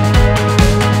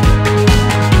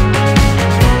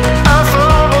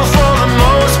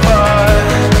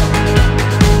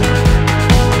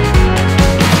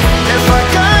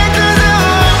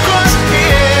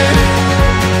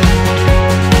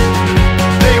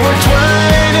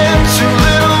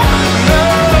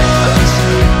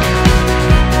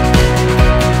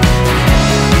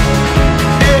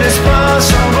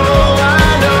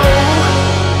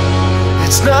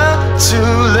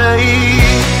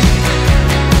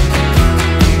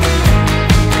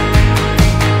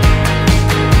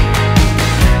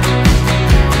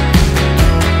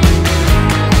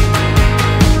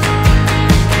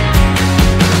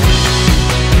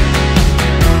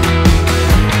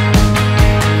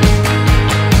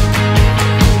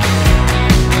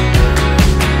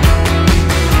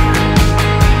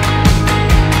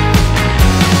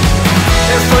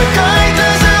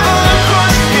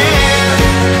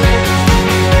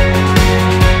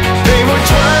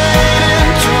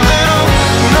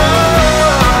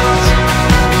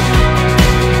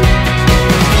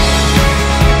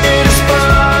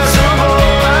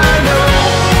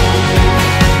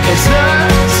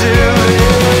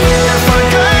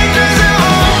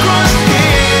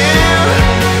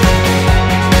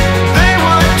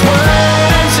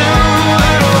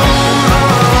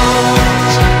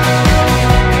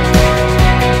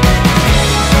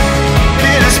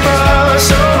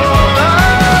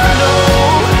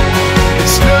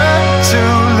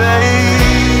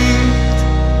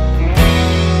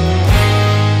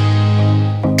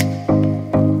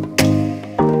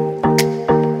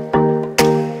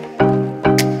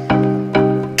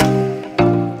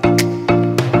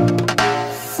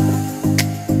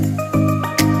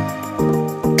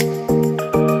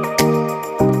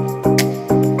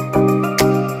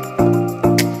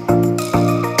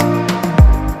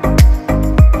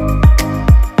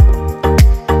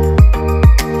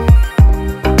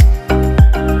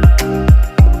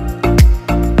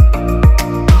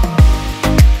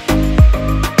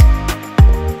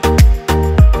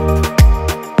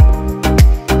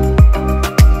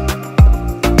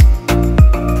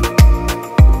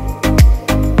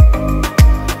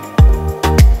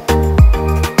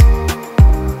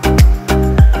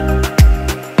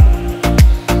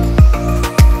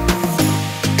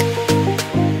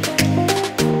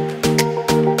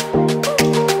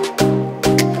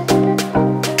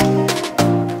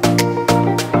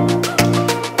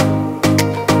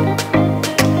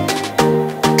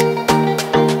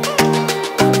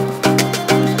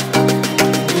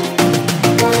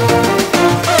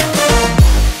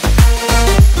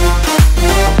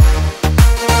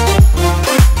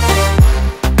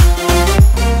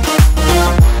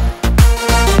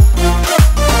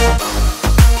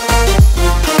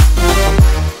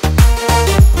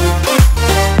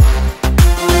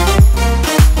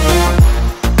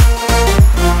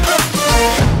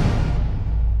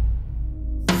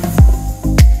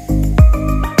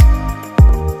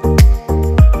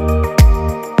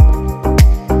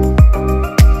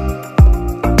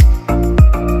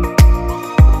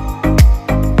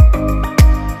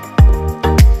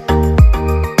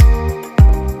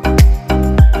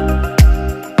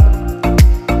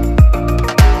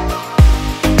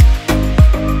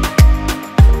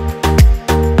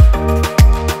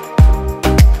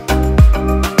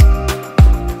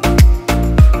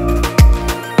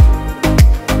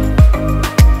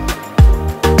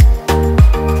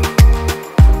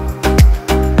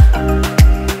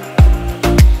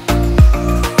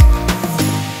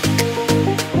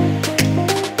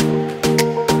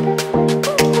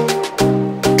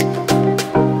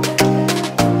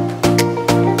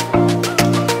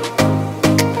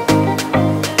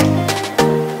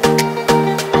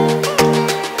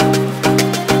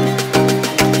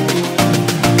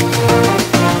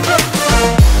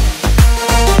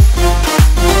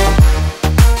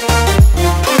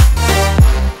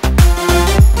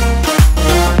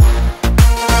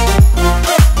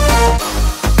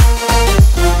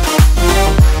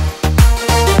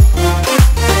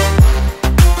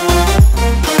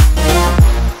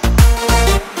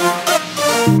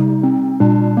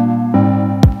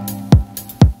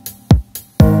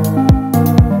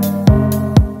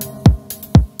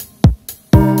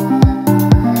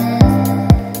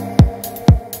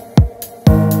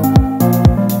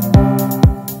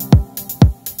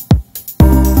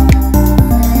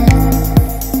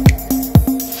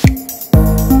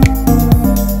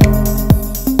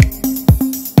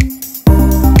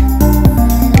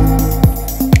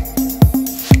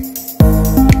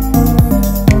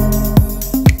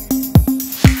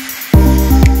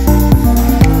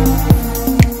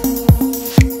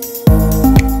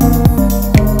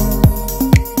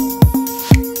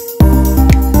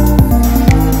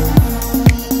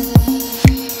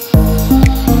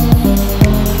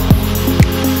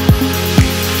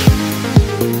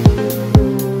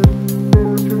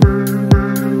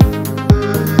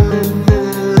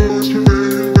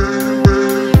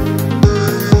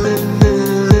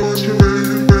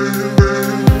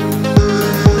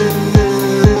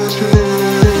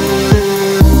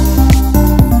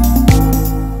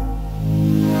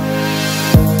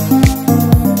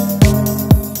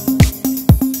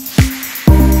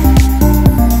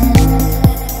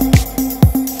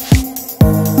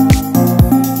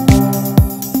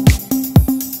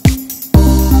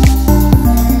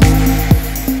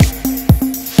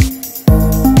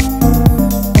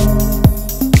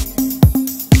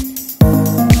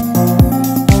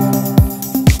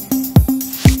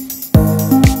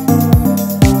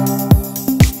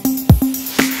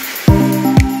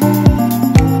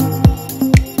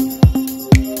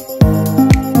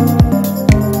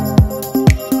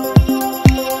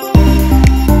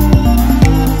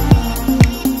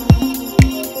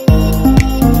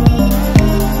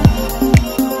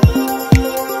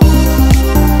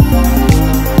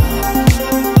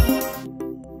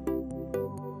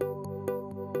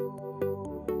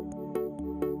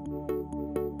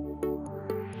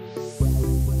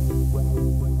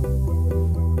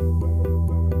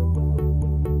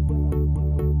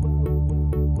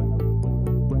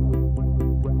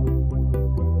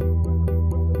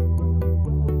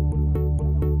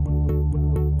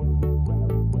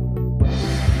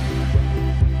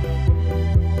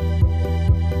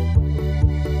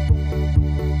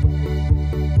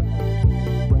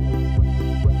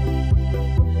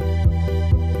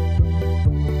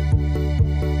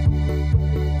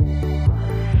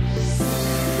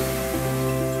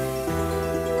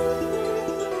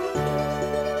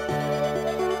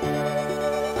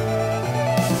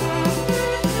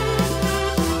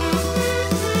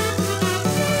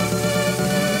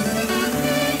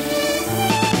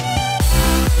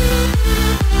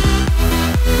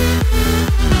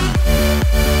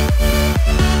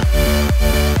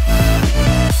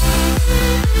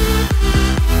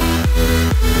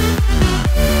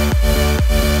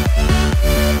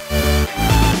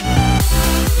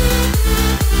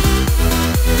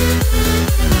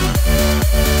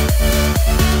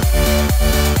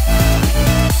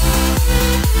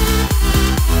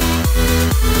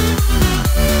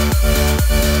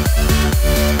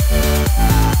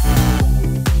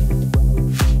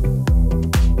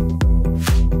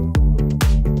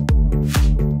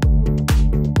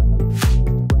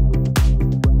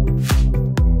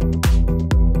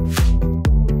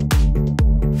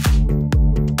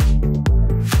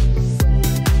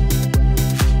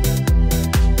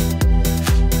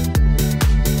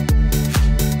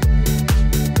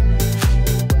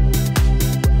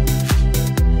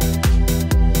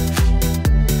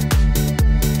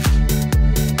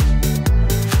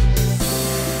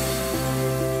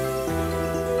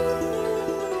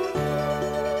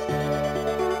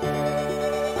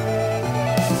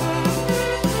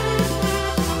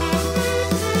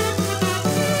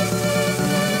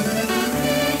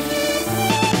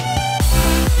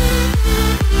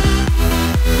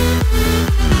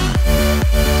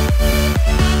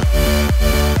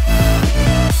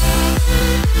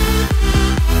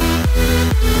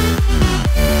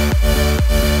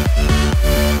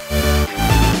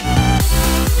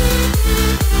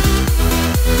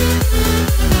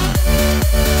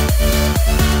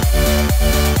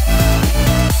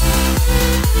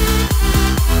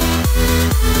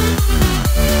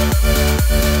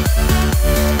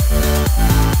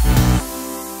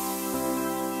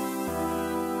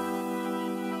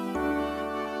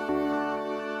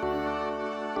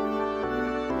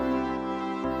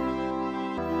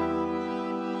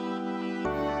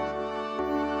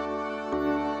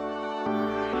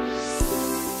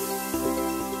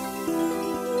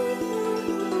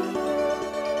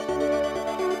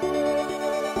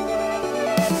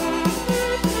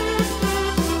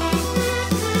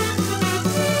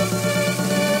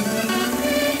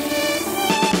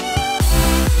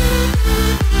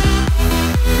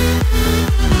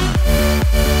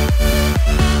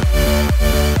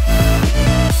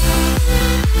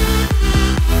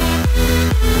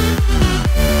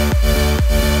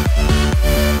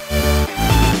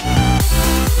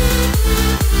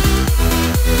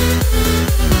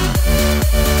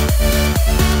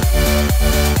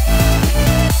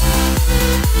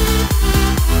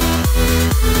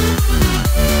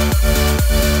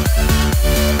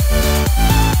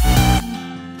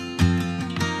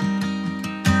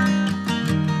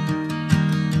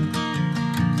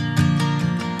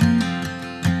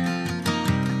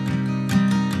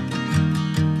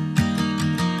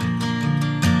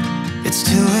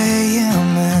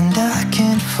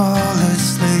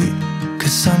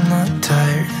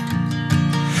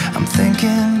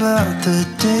 about the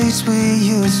days we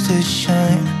used to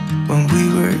shine when we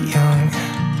were young.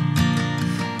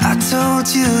 I told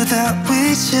you that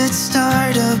we should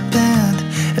start a band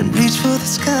and reach for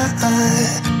the sky.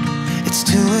 It's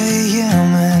 2 a.m.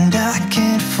 and I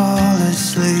can't fall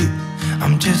asleep.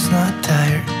 I'm just not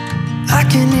tired. I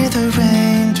can hear the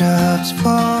raindrops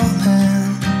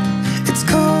falling. It's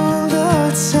cold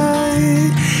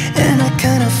outside and I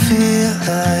kinda feel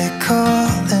like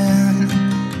calling,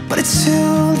 but it's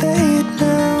too late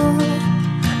now.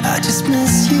 I just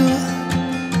miss you.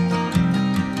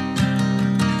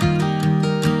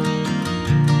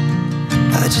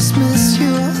 I just miss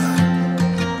you.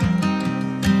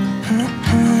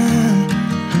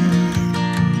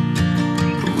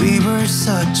 We were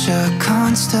such a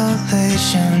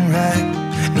constellation, right?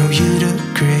 No, you'd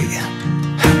agree.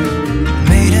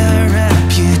 Made a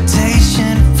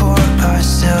reputation for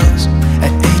ourselves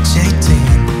at age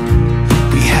 18.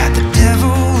 We had the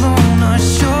devil on our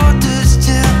shoulders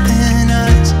telling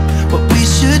us what we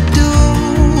should do.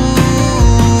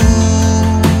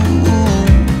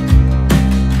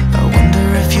 I wonder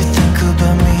if you think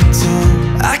about me too.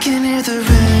 I can hear the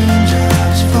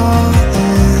raindrops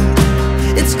falling.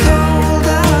 It's cold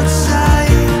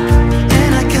outside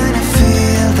and I kinda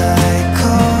feel like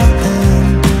calling,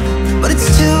 but it's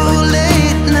too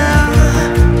late now.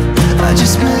 I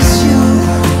just miss you.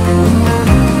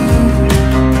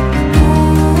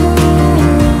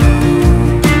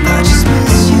 I just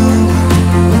miss you.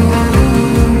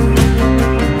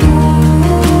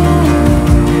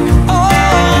 Oh,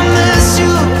 I miss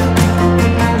you.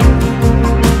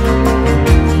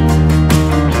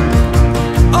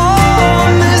 Oh, I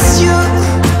miss you.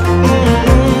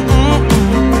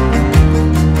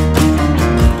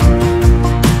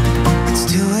 It's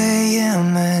 2 a.m.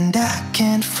 and I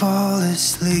can't fall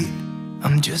asleep.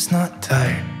 I'm just not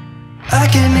tired. I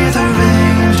can hear the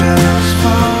raindrops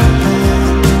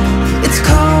falling. It's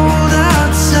cold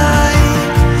outside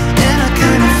and I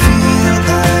kinda feel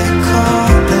like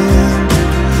calling,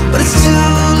 but it's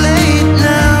too late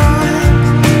now.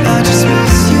 I just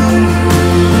miss you.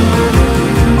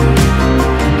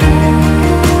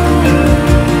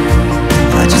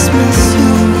 I just miss you.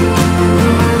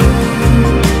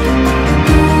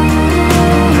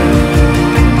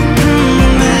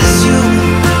 Miss you.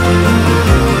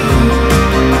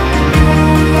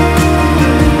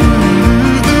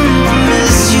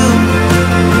 Miss you.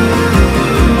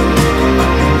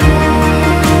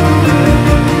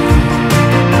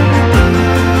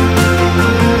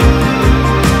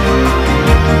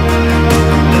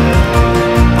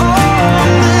 Oh,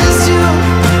 miss you.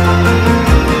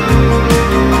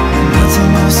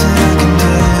 Nothing else that I can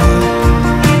do.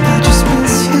 I just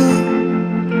miss you.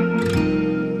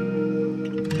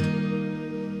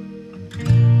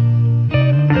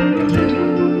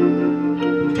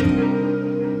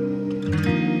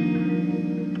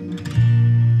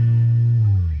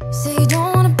 Say you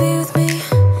don't wanna be with me,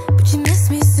 but you miss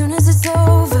me as soon as it's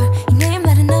over. Your name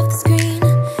lighting up the screen,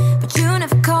 but you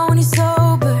never call when you're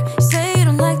sober. You say you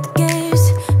don't like the games,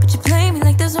 but you play me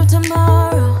like there's no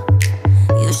tomorrow.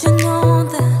 You should know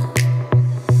that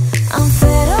I'm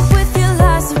fed up with your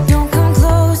lies, so don't come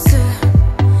closer.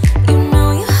 You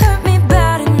know you hurt me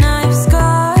bad and I have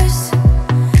scars.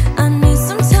 I need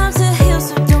some time to heal,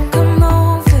 so don't come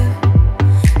over.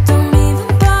 Don't even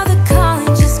bother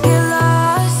calling, just get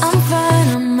lost. I'm fine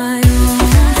on my own,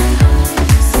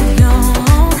 so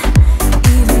don't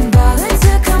even bother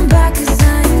to come back, 'cause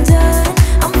I ain't done.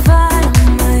 I'm fine on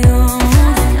my own,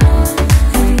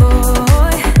 and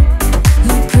boy,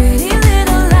 your pretty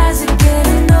little lies are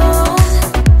getting old.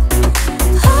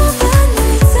 All the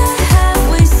nights I have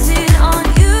wasted on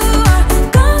you are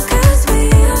gone, 'cause we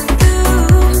are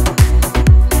through.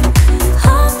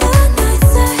 All the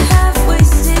nights I have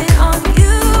wasted on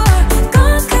you are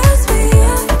gone, 'cause we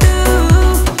are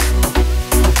through.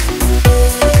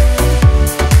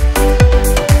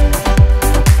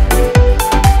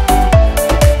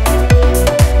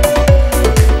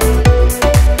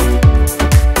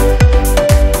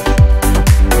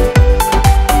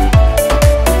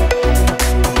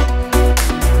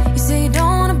 You say you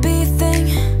don't wanna be a thing,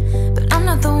 but I'm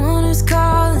not the one who's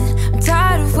calling. I'm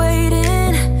tired of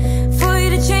waiting for you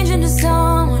to change into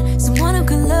someone who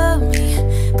could love me,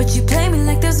 but you play me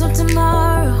like there's no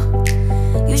tomorrow.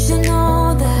 You should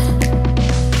know that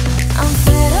I'm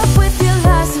fed up with your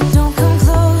lies, so don't come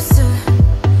closer.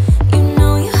 You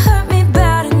know you hurt me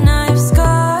bad and I have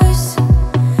scars.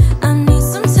 I need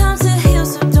some time to heal,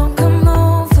 so don't come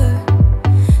over.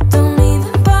 Don't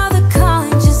even bother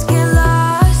calling, just get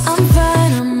lost. I'm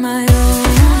fine on my own,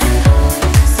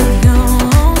 so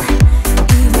don't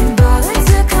even bother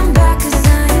to come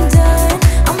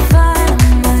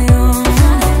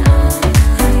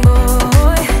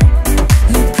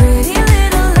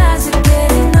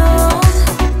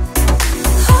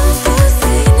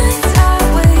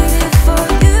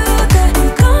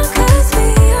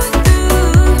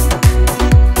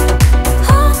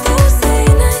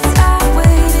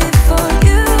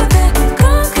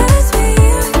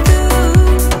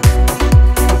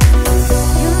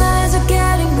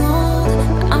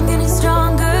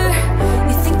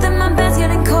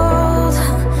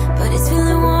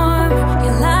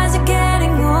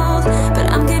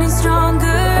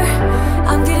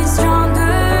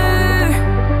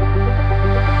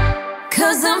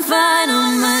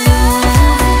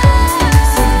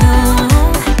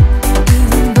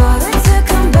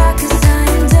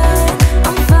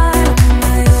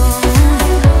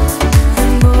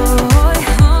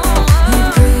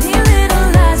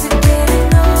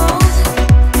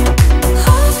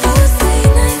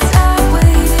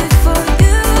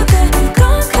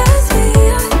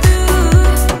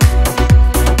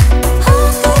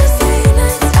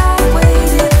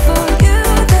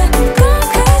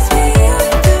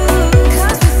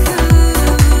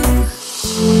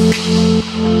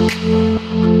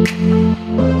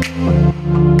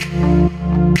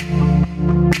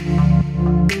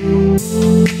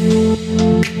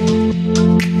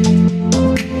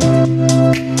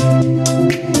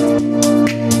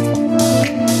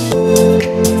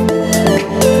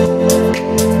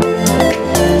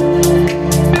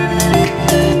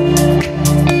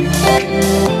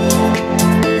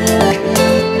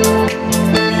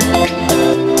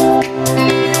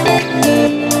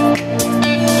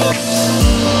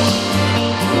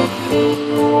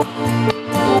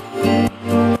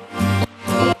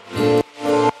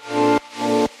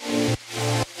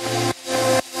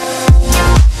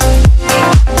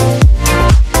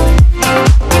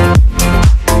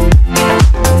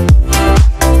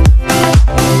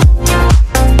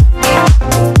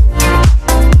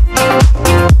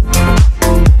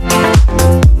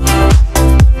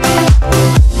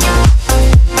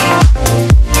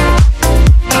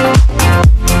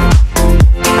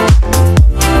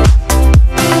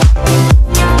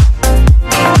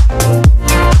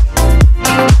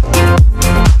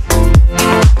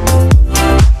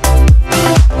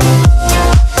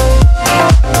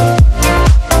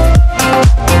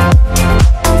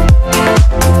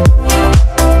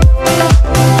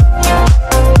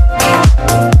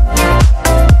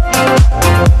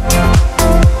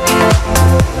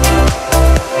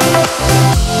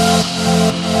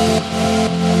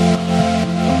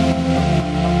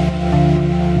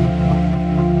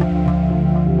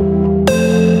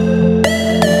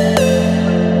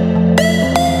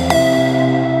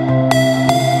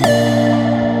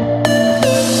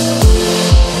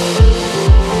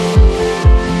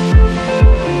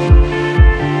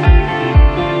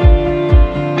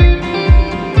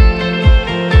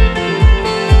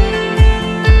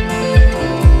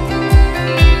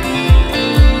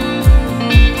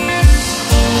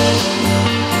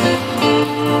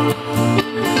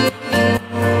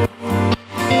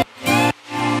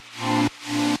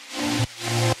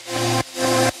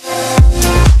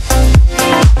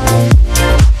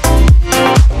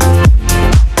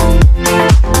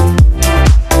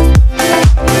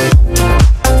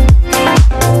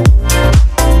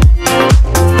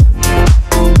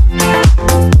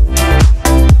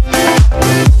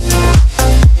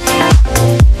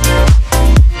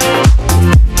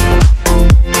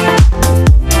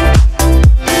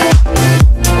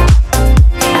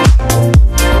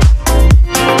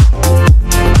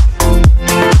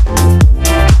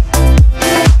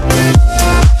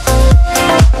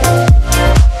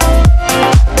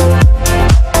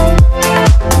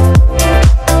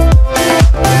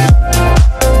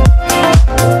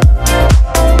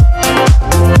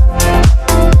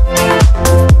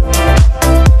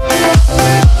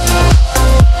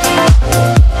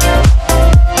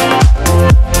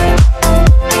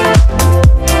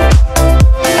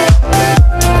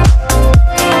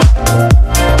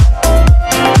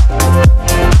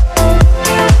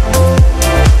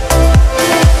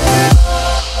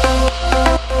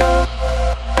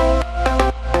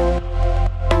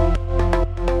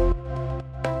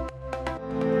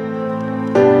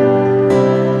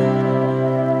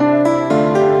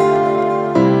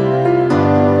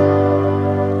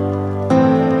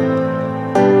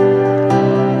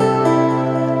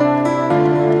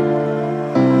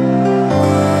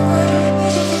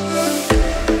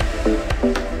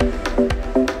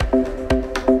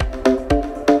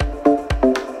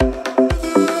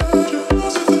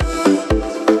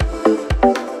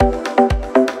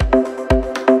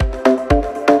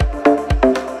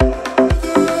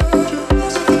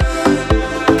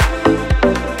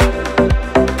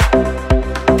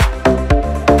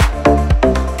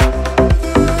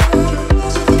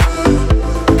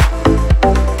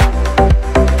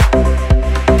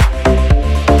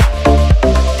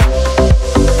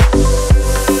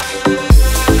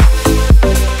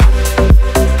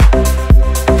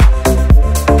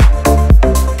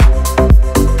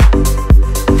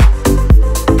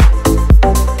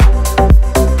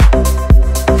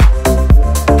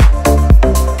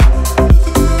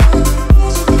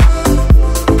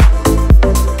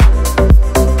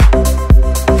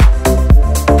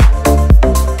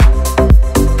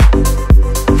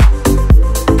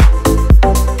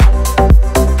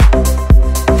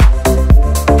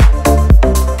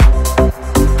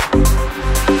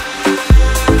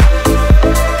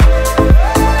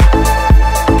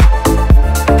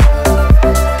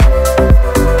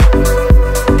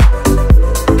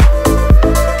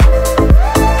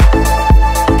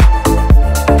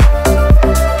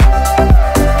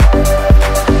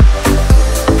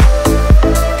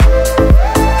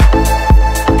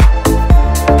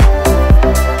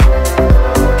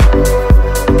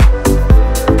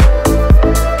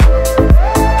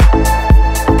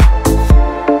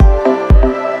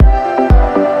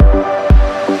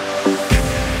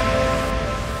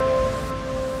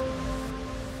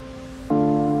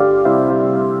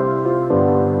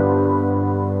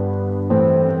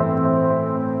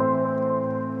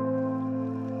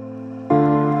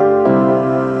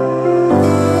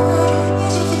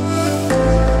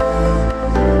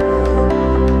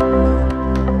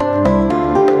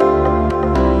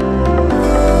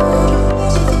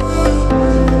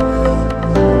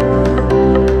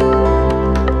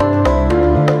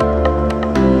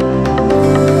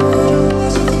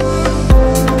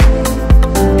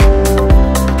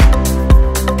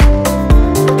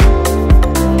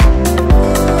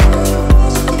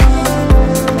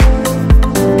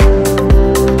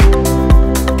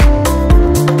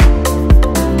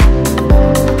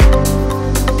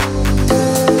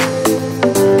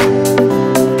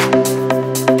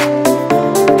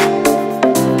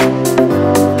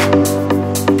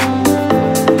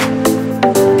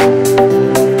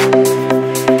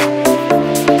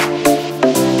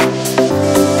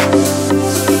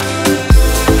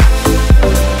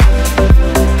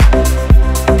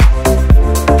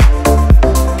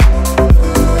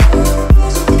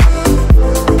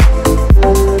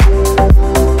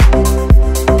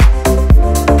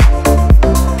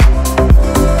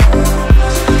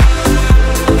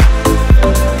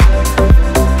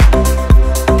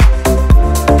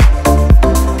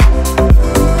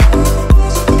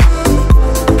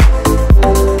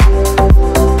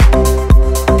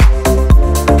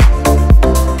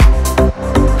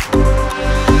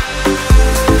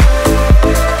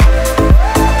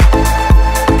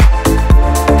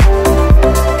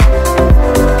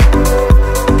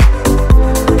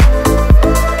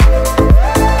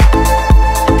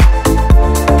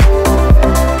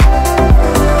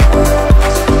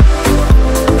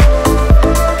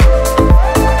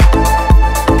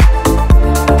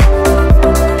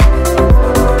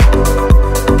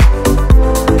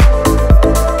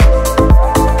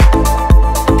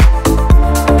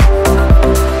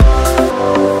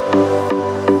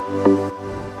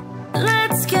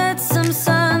some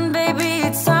sun, baby,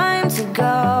 it's time to go.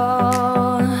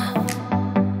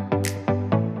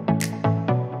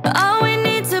 All we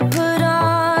need to put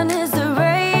on is the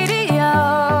radio.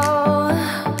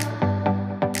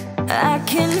 I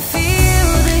can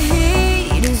feel the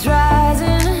heat is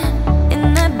rising,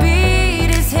 and that beat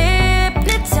is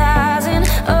hypnotizing.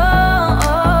 Oh,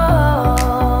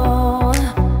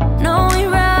 no, we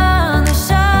run the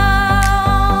show.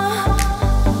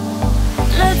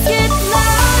 Let's get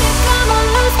loud, come on,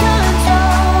 lose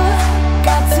control.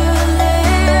 Got to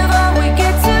live or we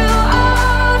get too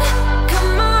old.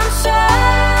 Come on,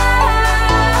 shine,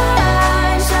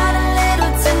 shine a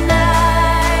little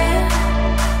tonight.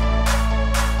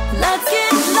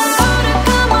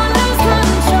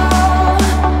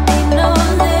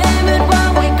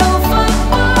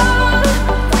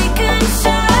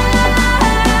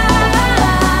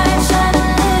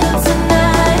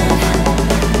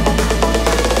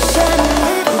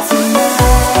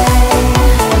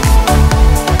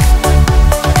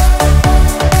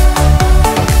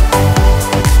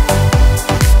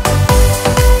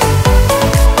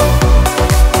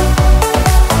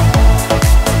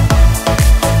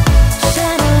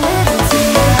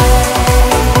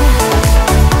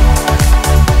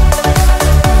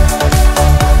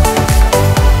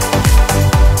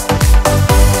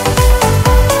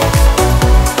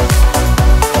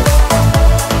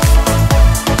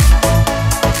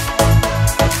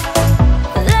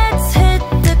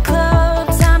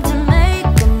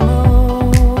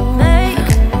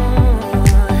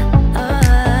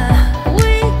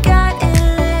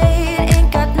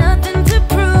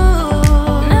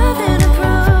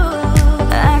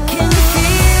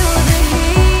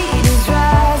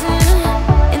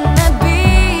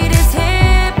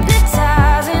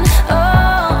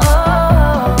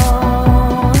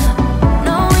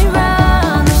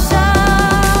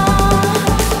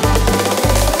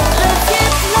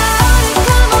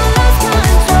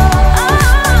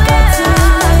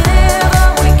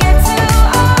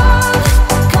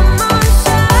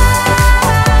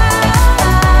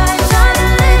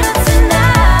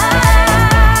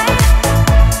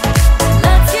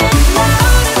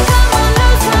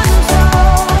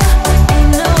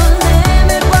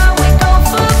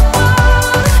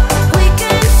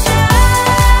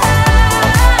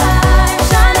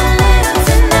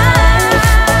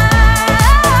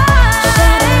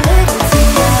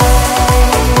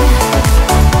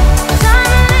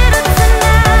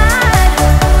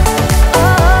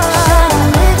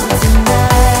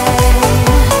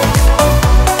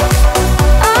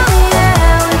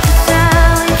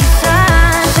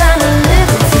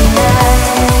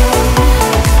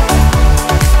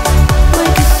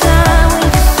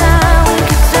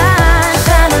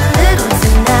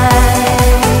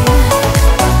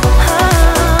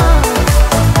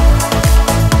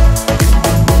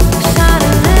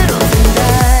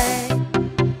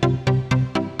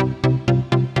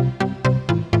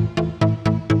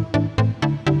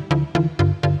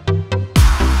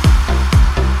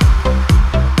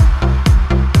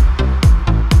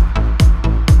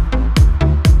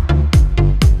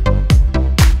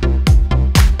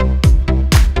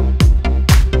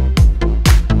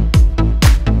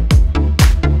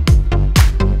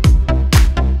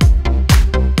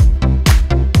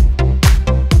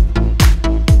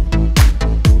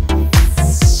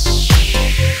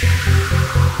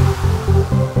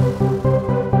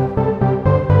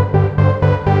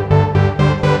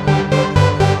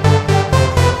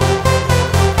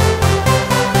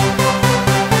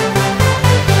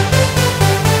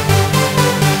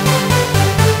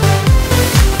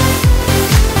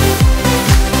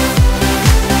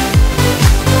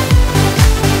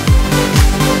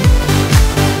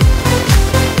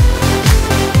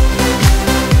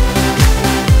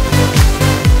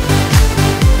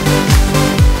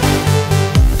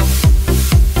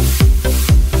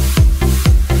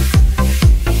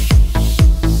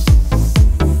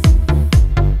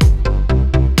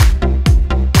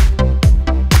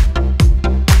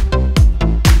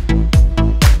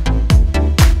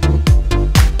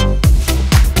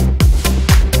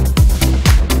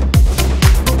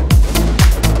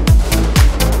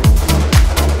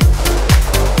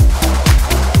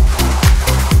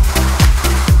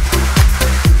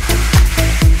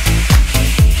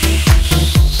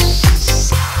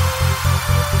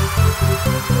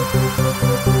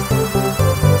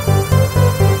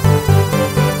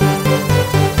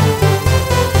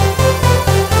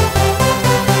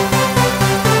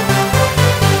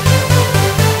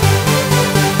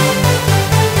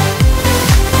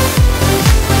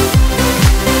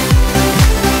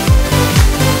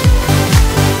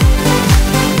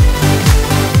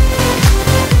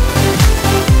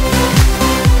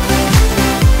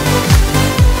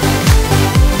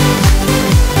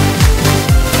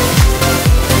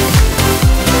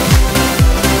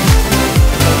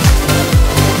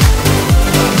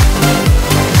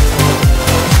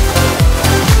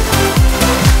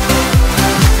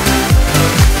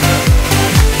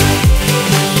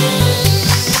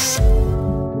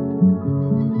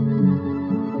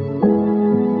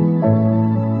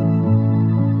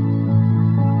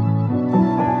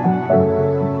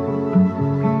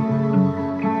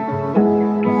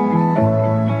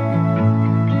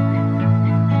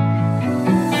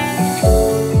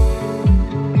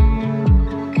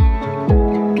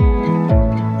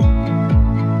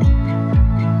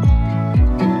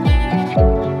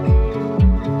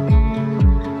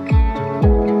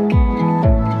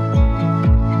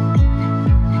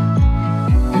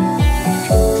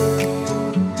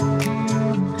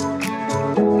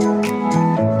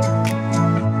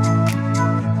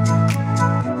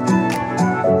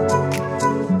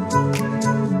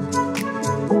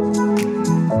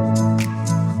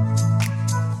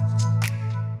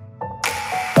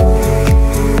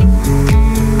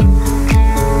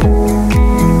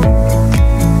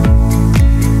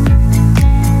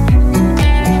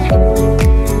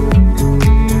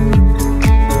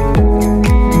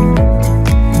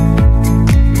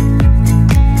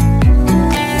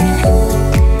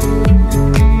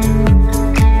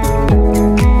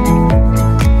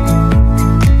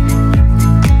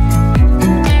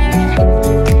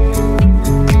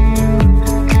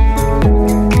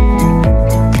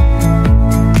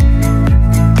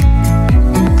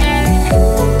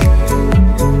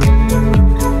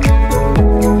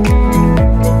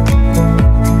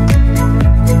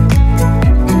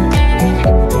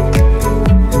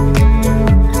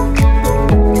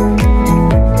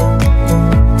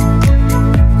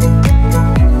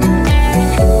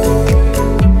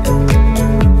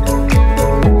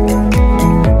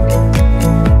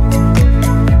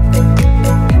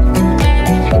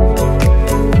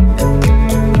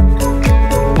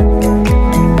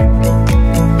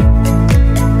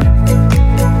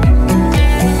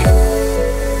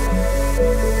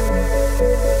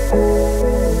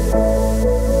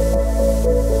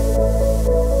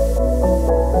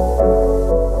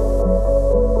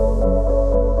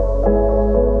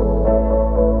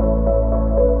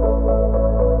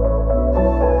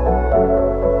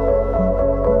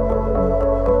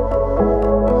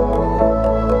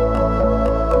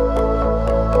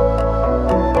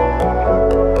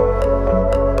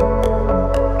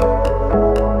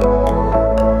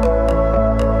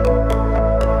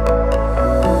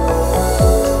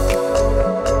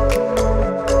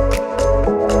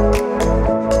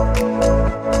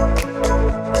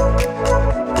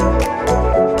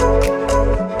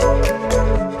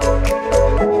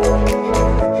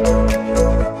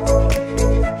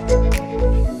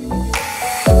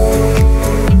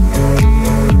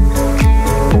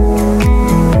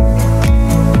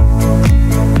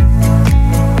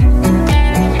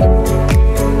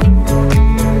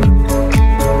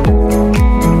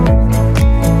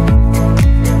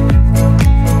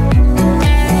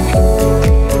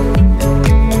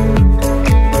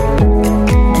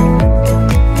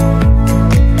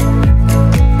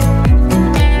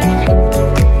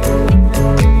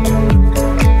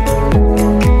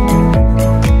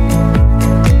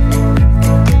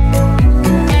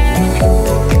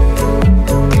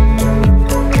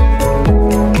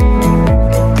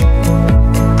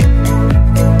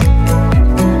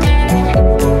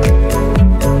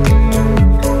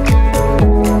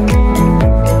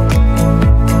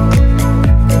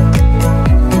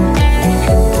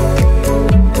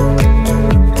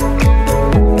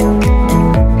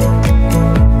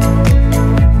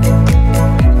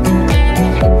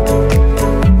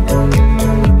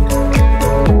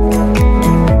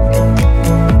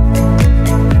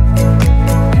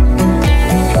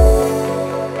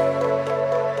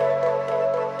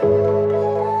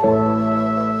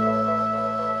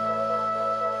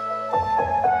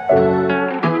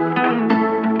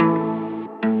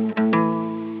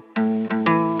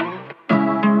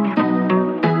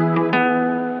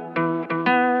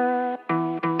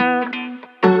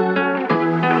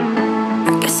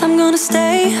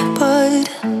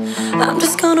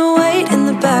 gonna wait in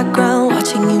the background,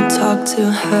 watching you talk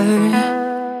to her.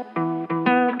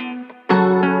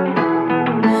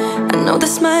 I know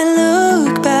this might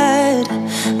look bad,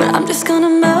 but I'm just gonna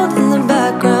melt in the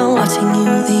background, watching you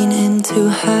lean into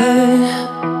her.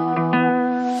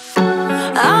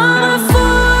 I'm a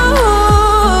fool,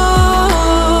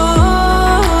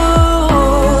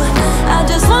 I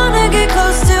just wanna get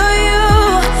close to you.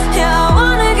 Yeah, I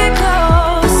wanna get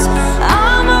close.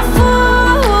 I'm a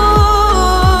fool,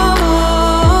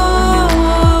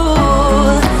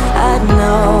 I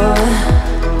know.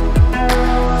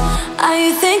 Are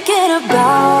you thinking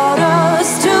about us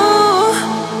too?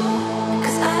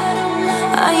 'Cause I don't know.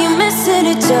 Are you missing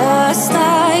it just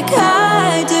like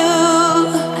I do?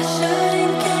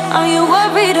 Are you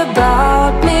worried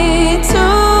about me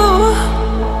too?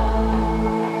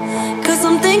 'Cause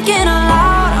I'm thinking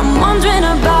aloud, I'm wondering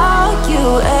about you,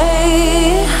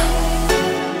 eh?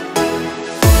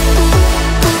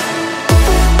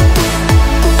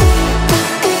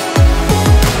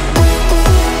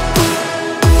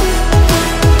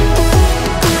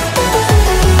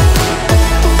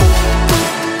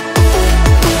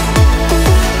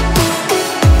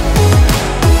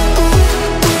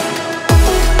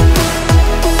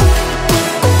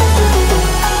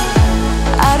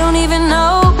 I don't even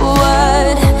know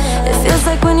what it feels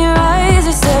like when your eyes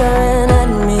are staring at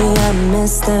me. I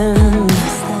miss them.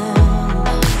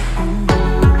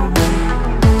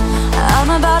 I'm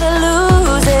about to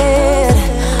lose it.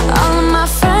 All of my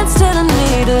friends telling me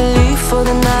to leave for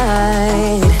the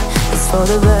night. It's for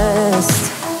the best.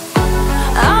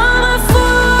 I'm a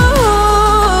fool,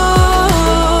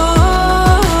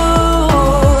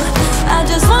 I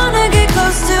just wanna get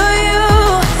close to you.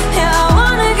 Yeah, I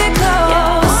wanna get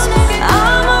close.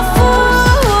 I'm a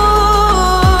fool,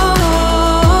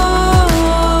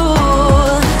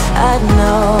 I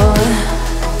know.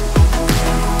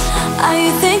 Are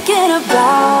you thinking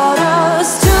about us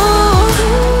too?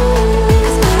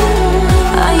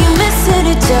 Are you missing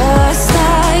it just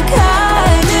like I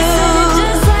do?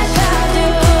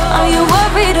 Are you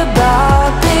worried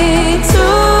about me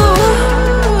too?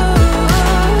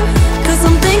 'Cause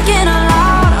I'm thinking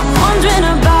aloud, I'm wondering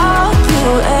about you,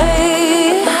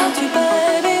 eh? About you,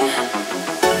 baby.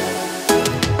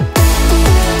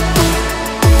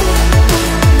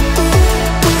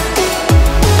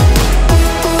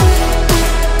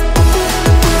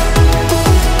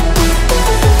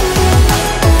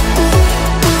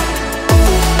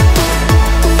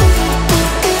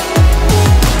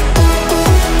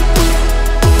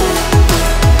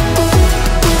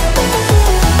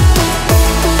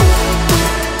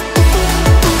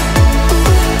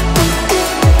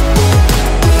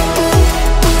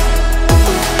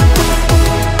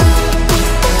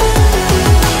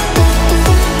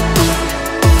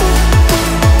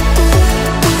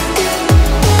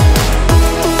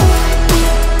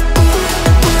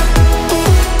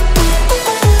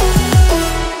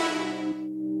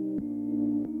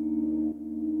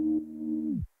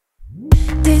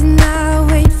 Didn't I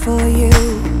wait for you?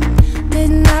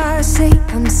 Didn't I say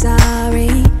I'm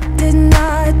sorry? Didn't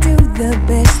I do the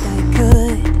best I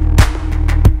could?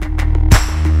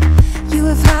 You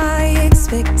have high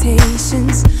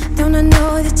expectations. Don't I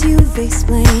know that you've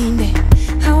explained it?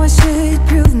 How I should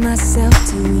prove myself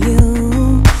to you.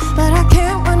 But I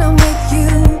can't when I'm with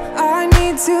you. I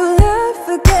need to laugh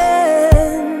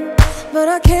again. But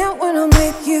I can't when I'm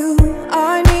with you.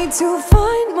 I need to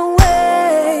find my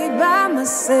way by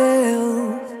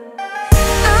myself.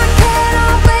 I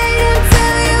cannot wait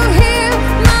until you hear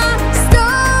my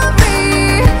story.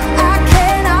 I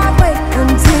cannot wait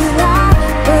until I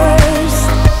burst.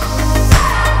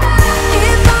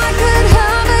 If I could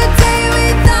have a day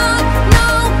without no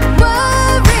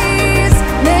worries,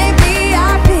 maybe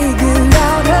I figured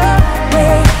out a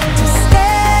way to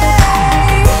stay.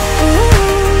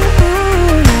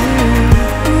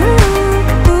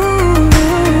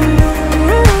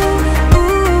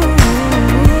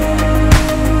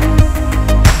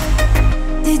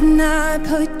 Didn't I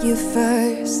put you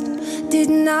first?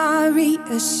 Didn't I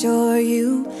reassure you?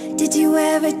 Did you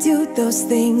ever do those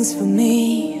things for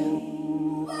me?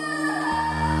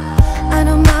 I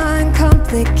don't mind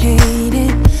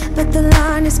complicated, but the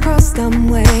line is crossed. I'm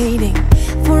waiting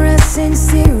for a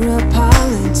sincere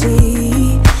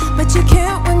apology. But you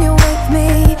can't when you're with me.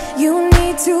 You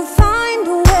need to find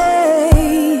a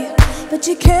way. But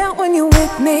you can't when you're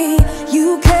with me.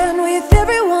 You can with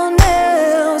everyone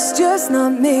else, just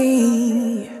not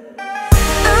me.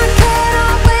 I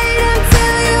cannot wait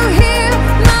until you hear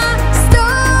my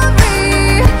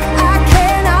story. I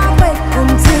cannot wait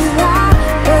until I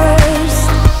burst.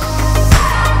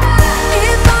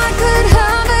 If I could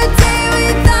have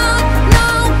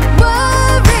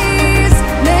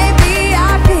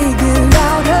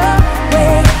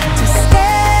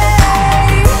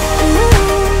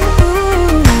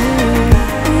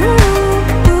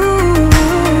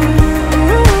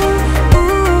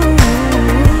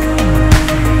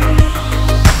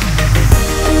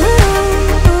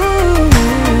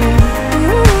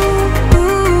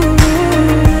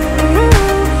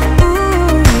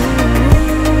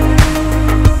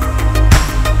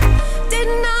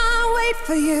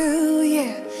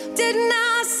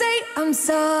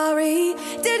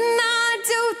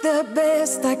the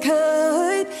best I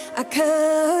could.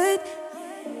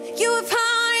 You have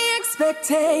high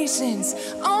expectations.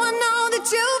 Oh, I know that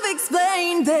you've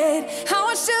explained it, how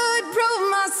I should prove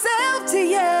myself to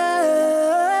you.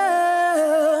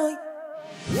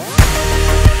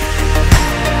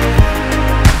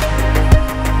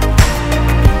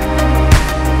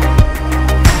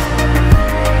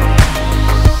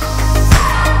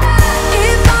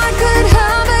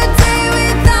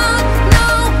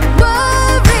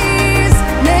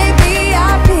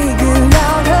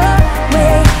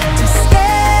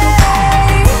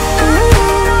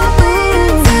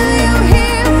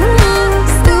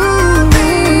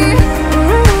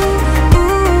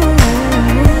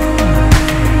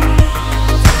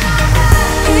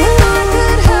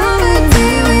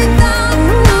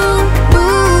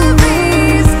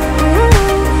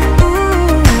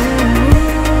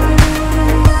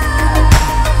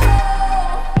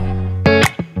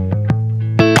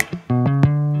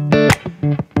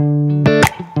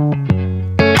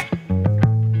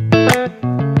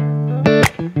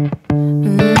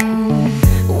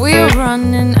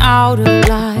 Running out of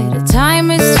light,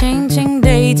 time is changing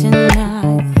day to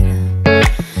night.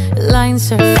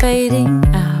 Lines are fading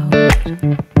out,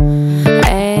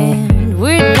 and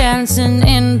we're dancing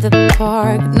in the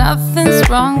park. Nothing's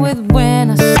wrong with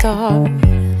when I start,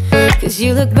 'cause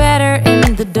you look better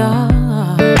in the dark.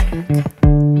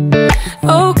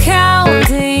 Oh,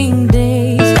 counting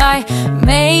days, I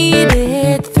made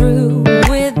it through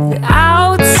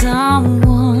without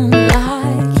someone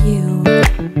like you.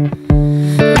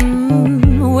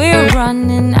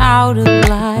 Running out of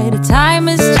light, time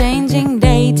is changing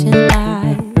day to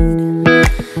night,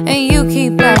 and you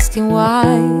keep asking why.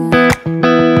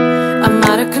 I'm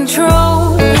out of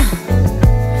control.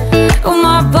 Oh,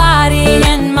 my body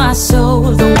and my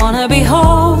soul don't wanna be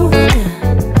whole.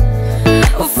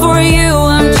 Oh, for you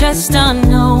I'm just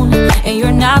unknown, and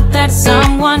you're not that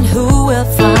someone who will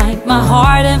find my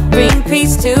heart and bring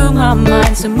peace to my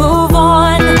mind. So move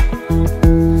on,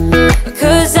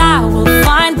 'cause I will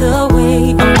find the way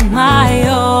on my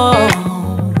own.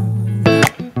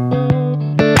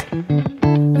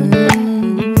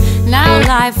 Now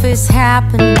life is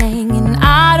happening, and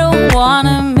I don't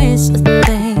wanna miss a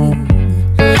thing.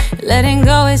 Letting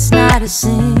go is not a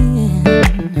sin.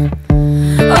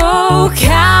 Oh,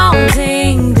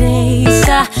 counting days,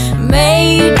 I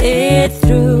made it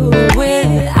through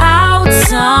without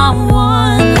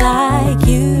someone like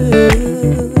you.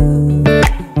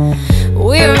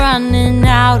 We're running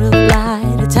out of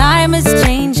light, time is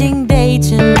changing day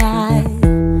to night,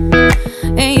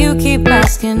 and you keep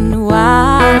asking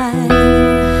why.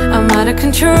 I'm out of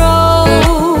control.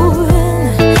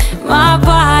 My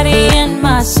body and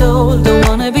my soul don't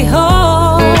wanna be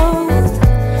whole.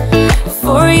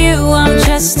 For you I'm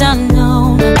just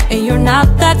unknown, and you're not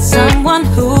that someone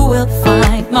who will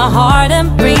find my heart and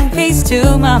bring peace to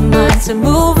my mind. So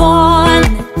move on,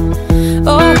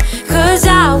 oh, 'cause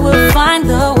I will find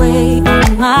the way on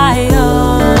my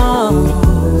own.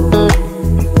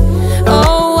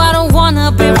 Oh, I don't wanna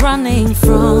be running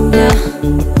from you,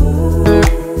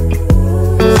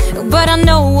 but I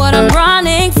know what I'm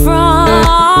running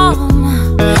from.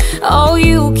 Oh,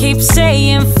 you keep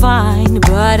saying fine,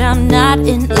 but I'm not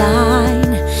in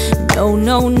line. No,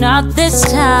 no, not this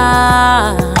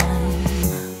time.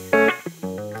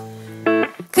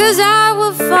 'Cause I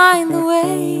will find the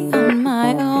way on my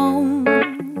own.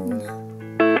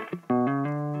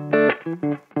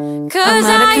 'Cause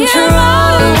I am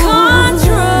out of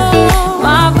control.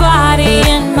 My body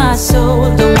and my soul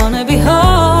don't wanna be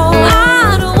whole. I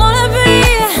don't wanna be.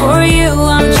 For you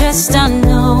I'm just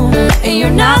unknown, and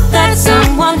you're not that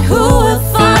someone who will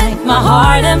find my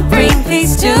heart and bring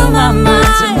peace to my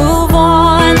mind. So move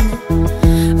on,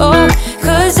 oh,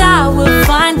 'cause I will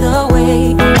find the way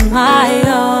on my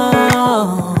own.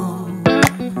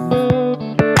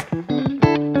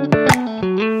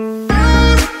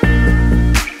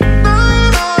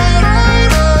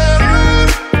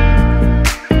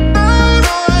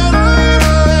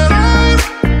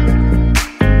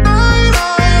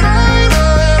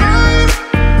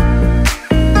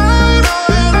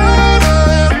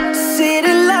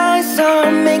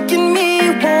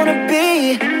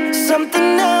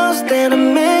 Something else than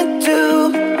I'm meant to.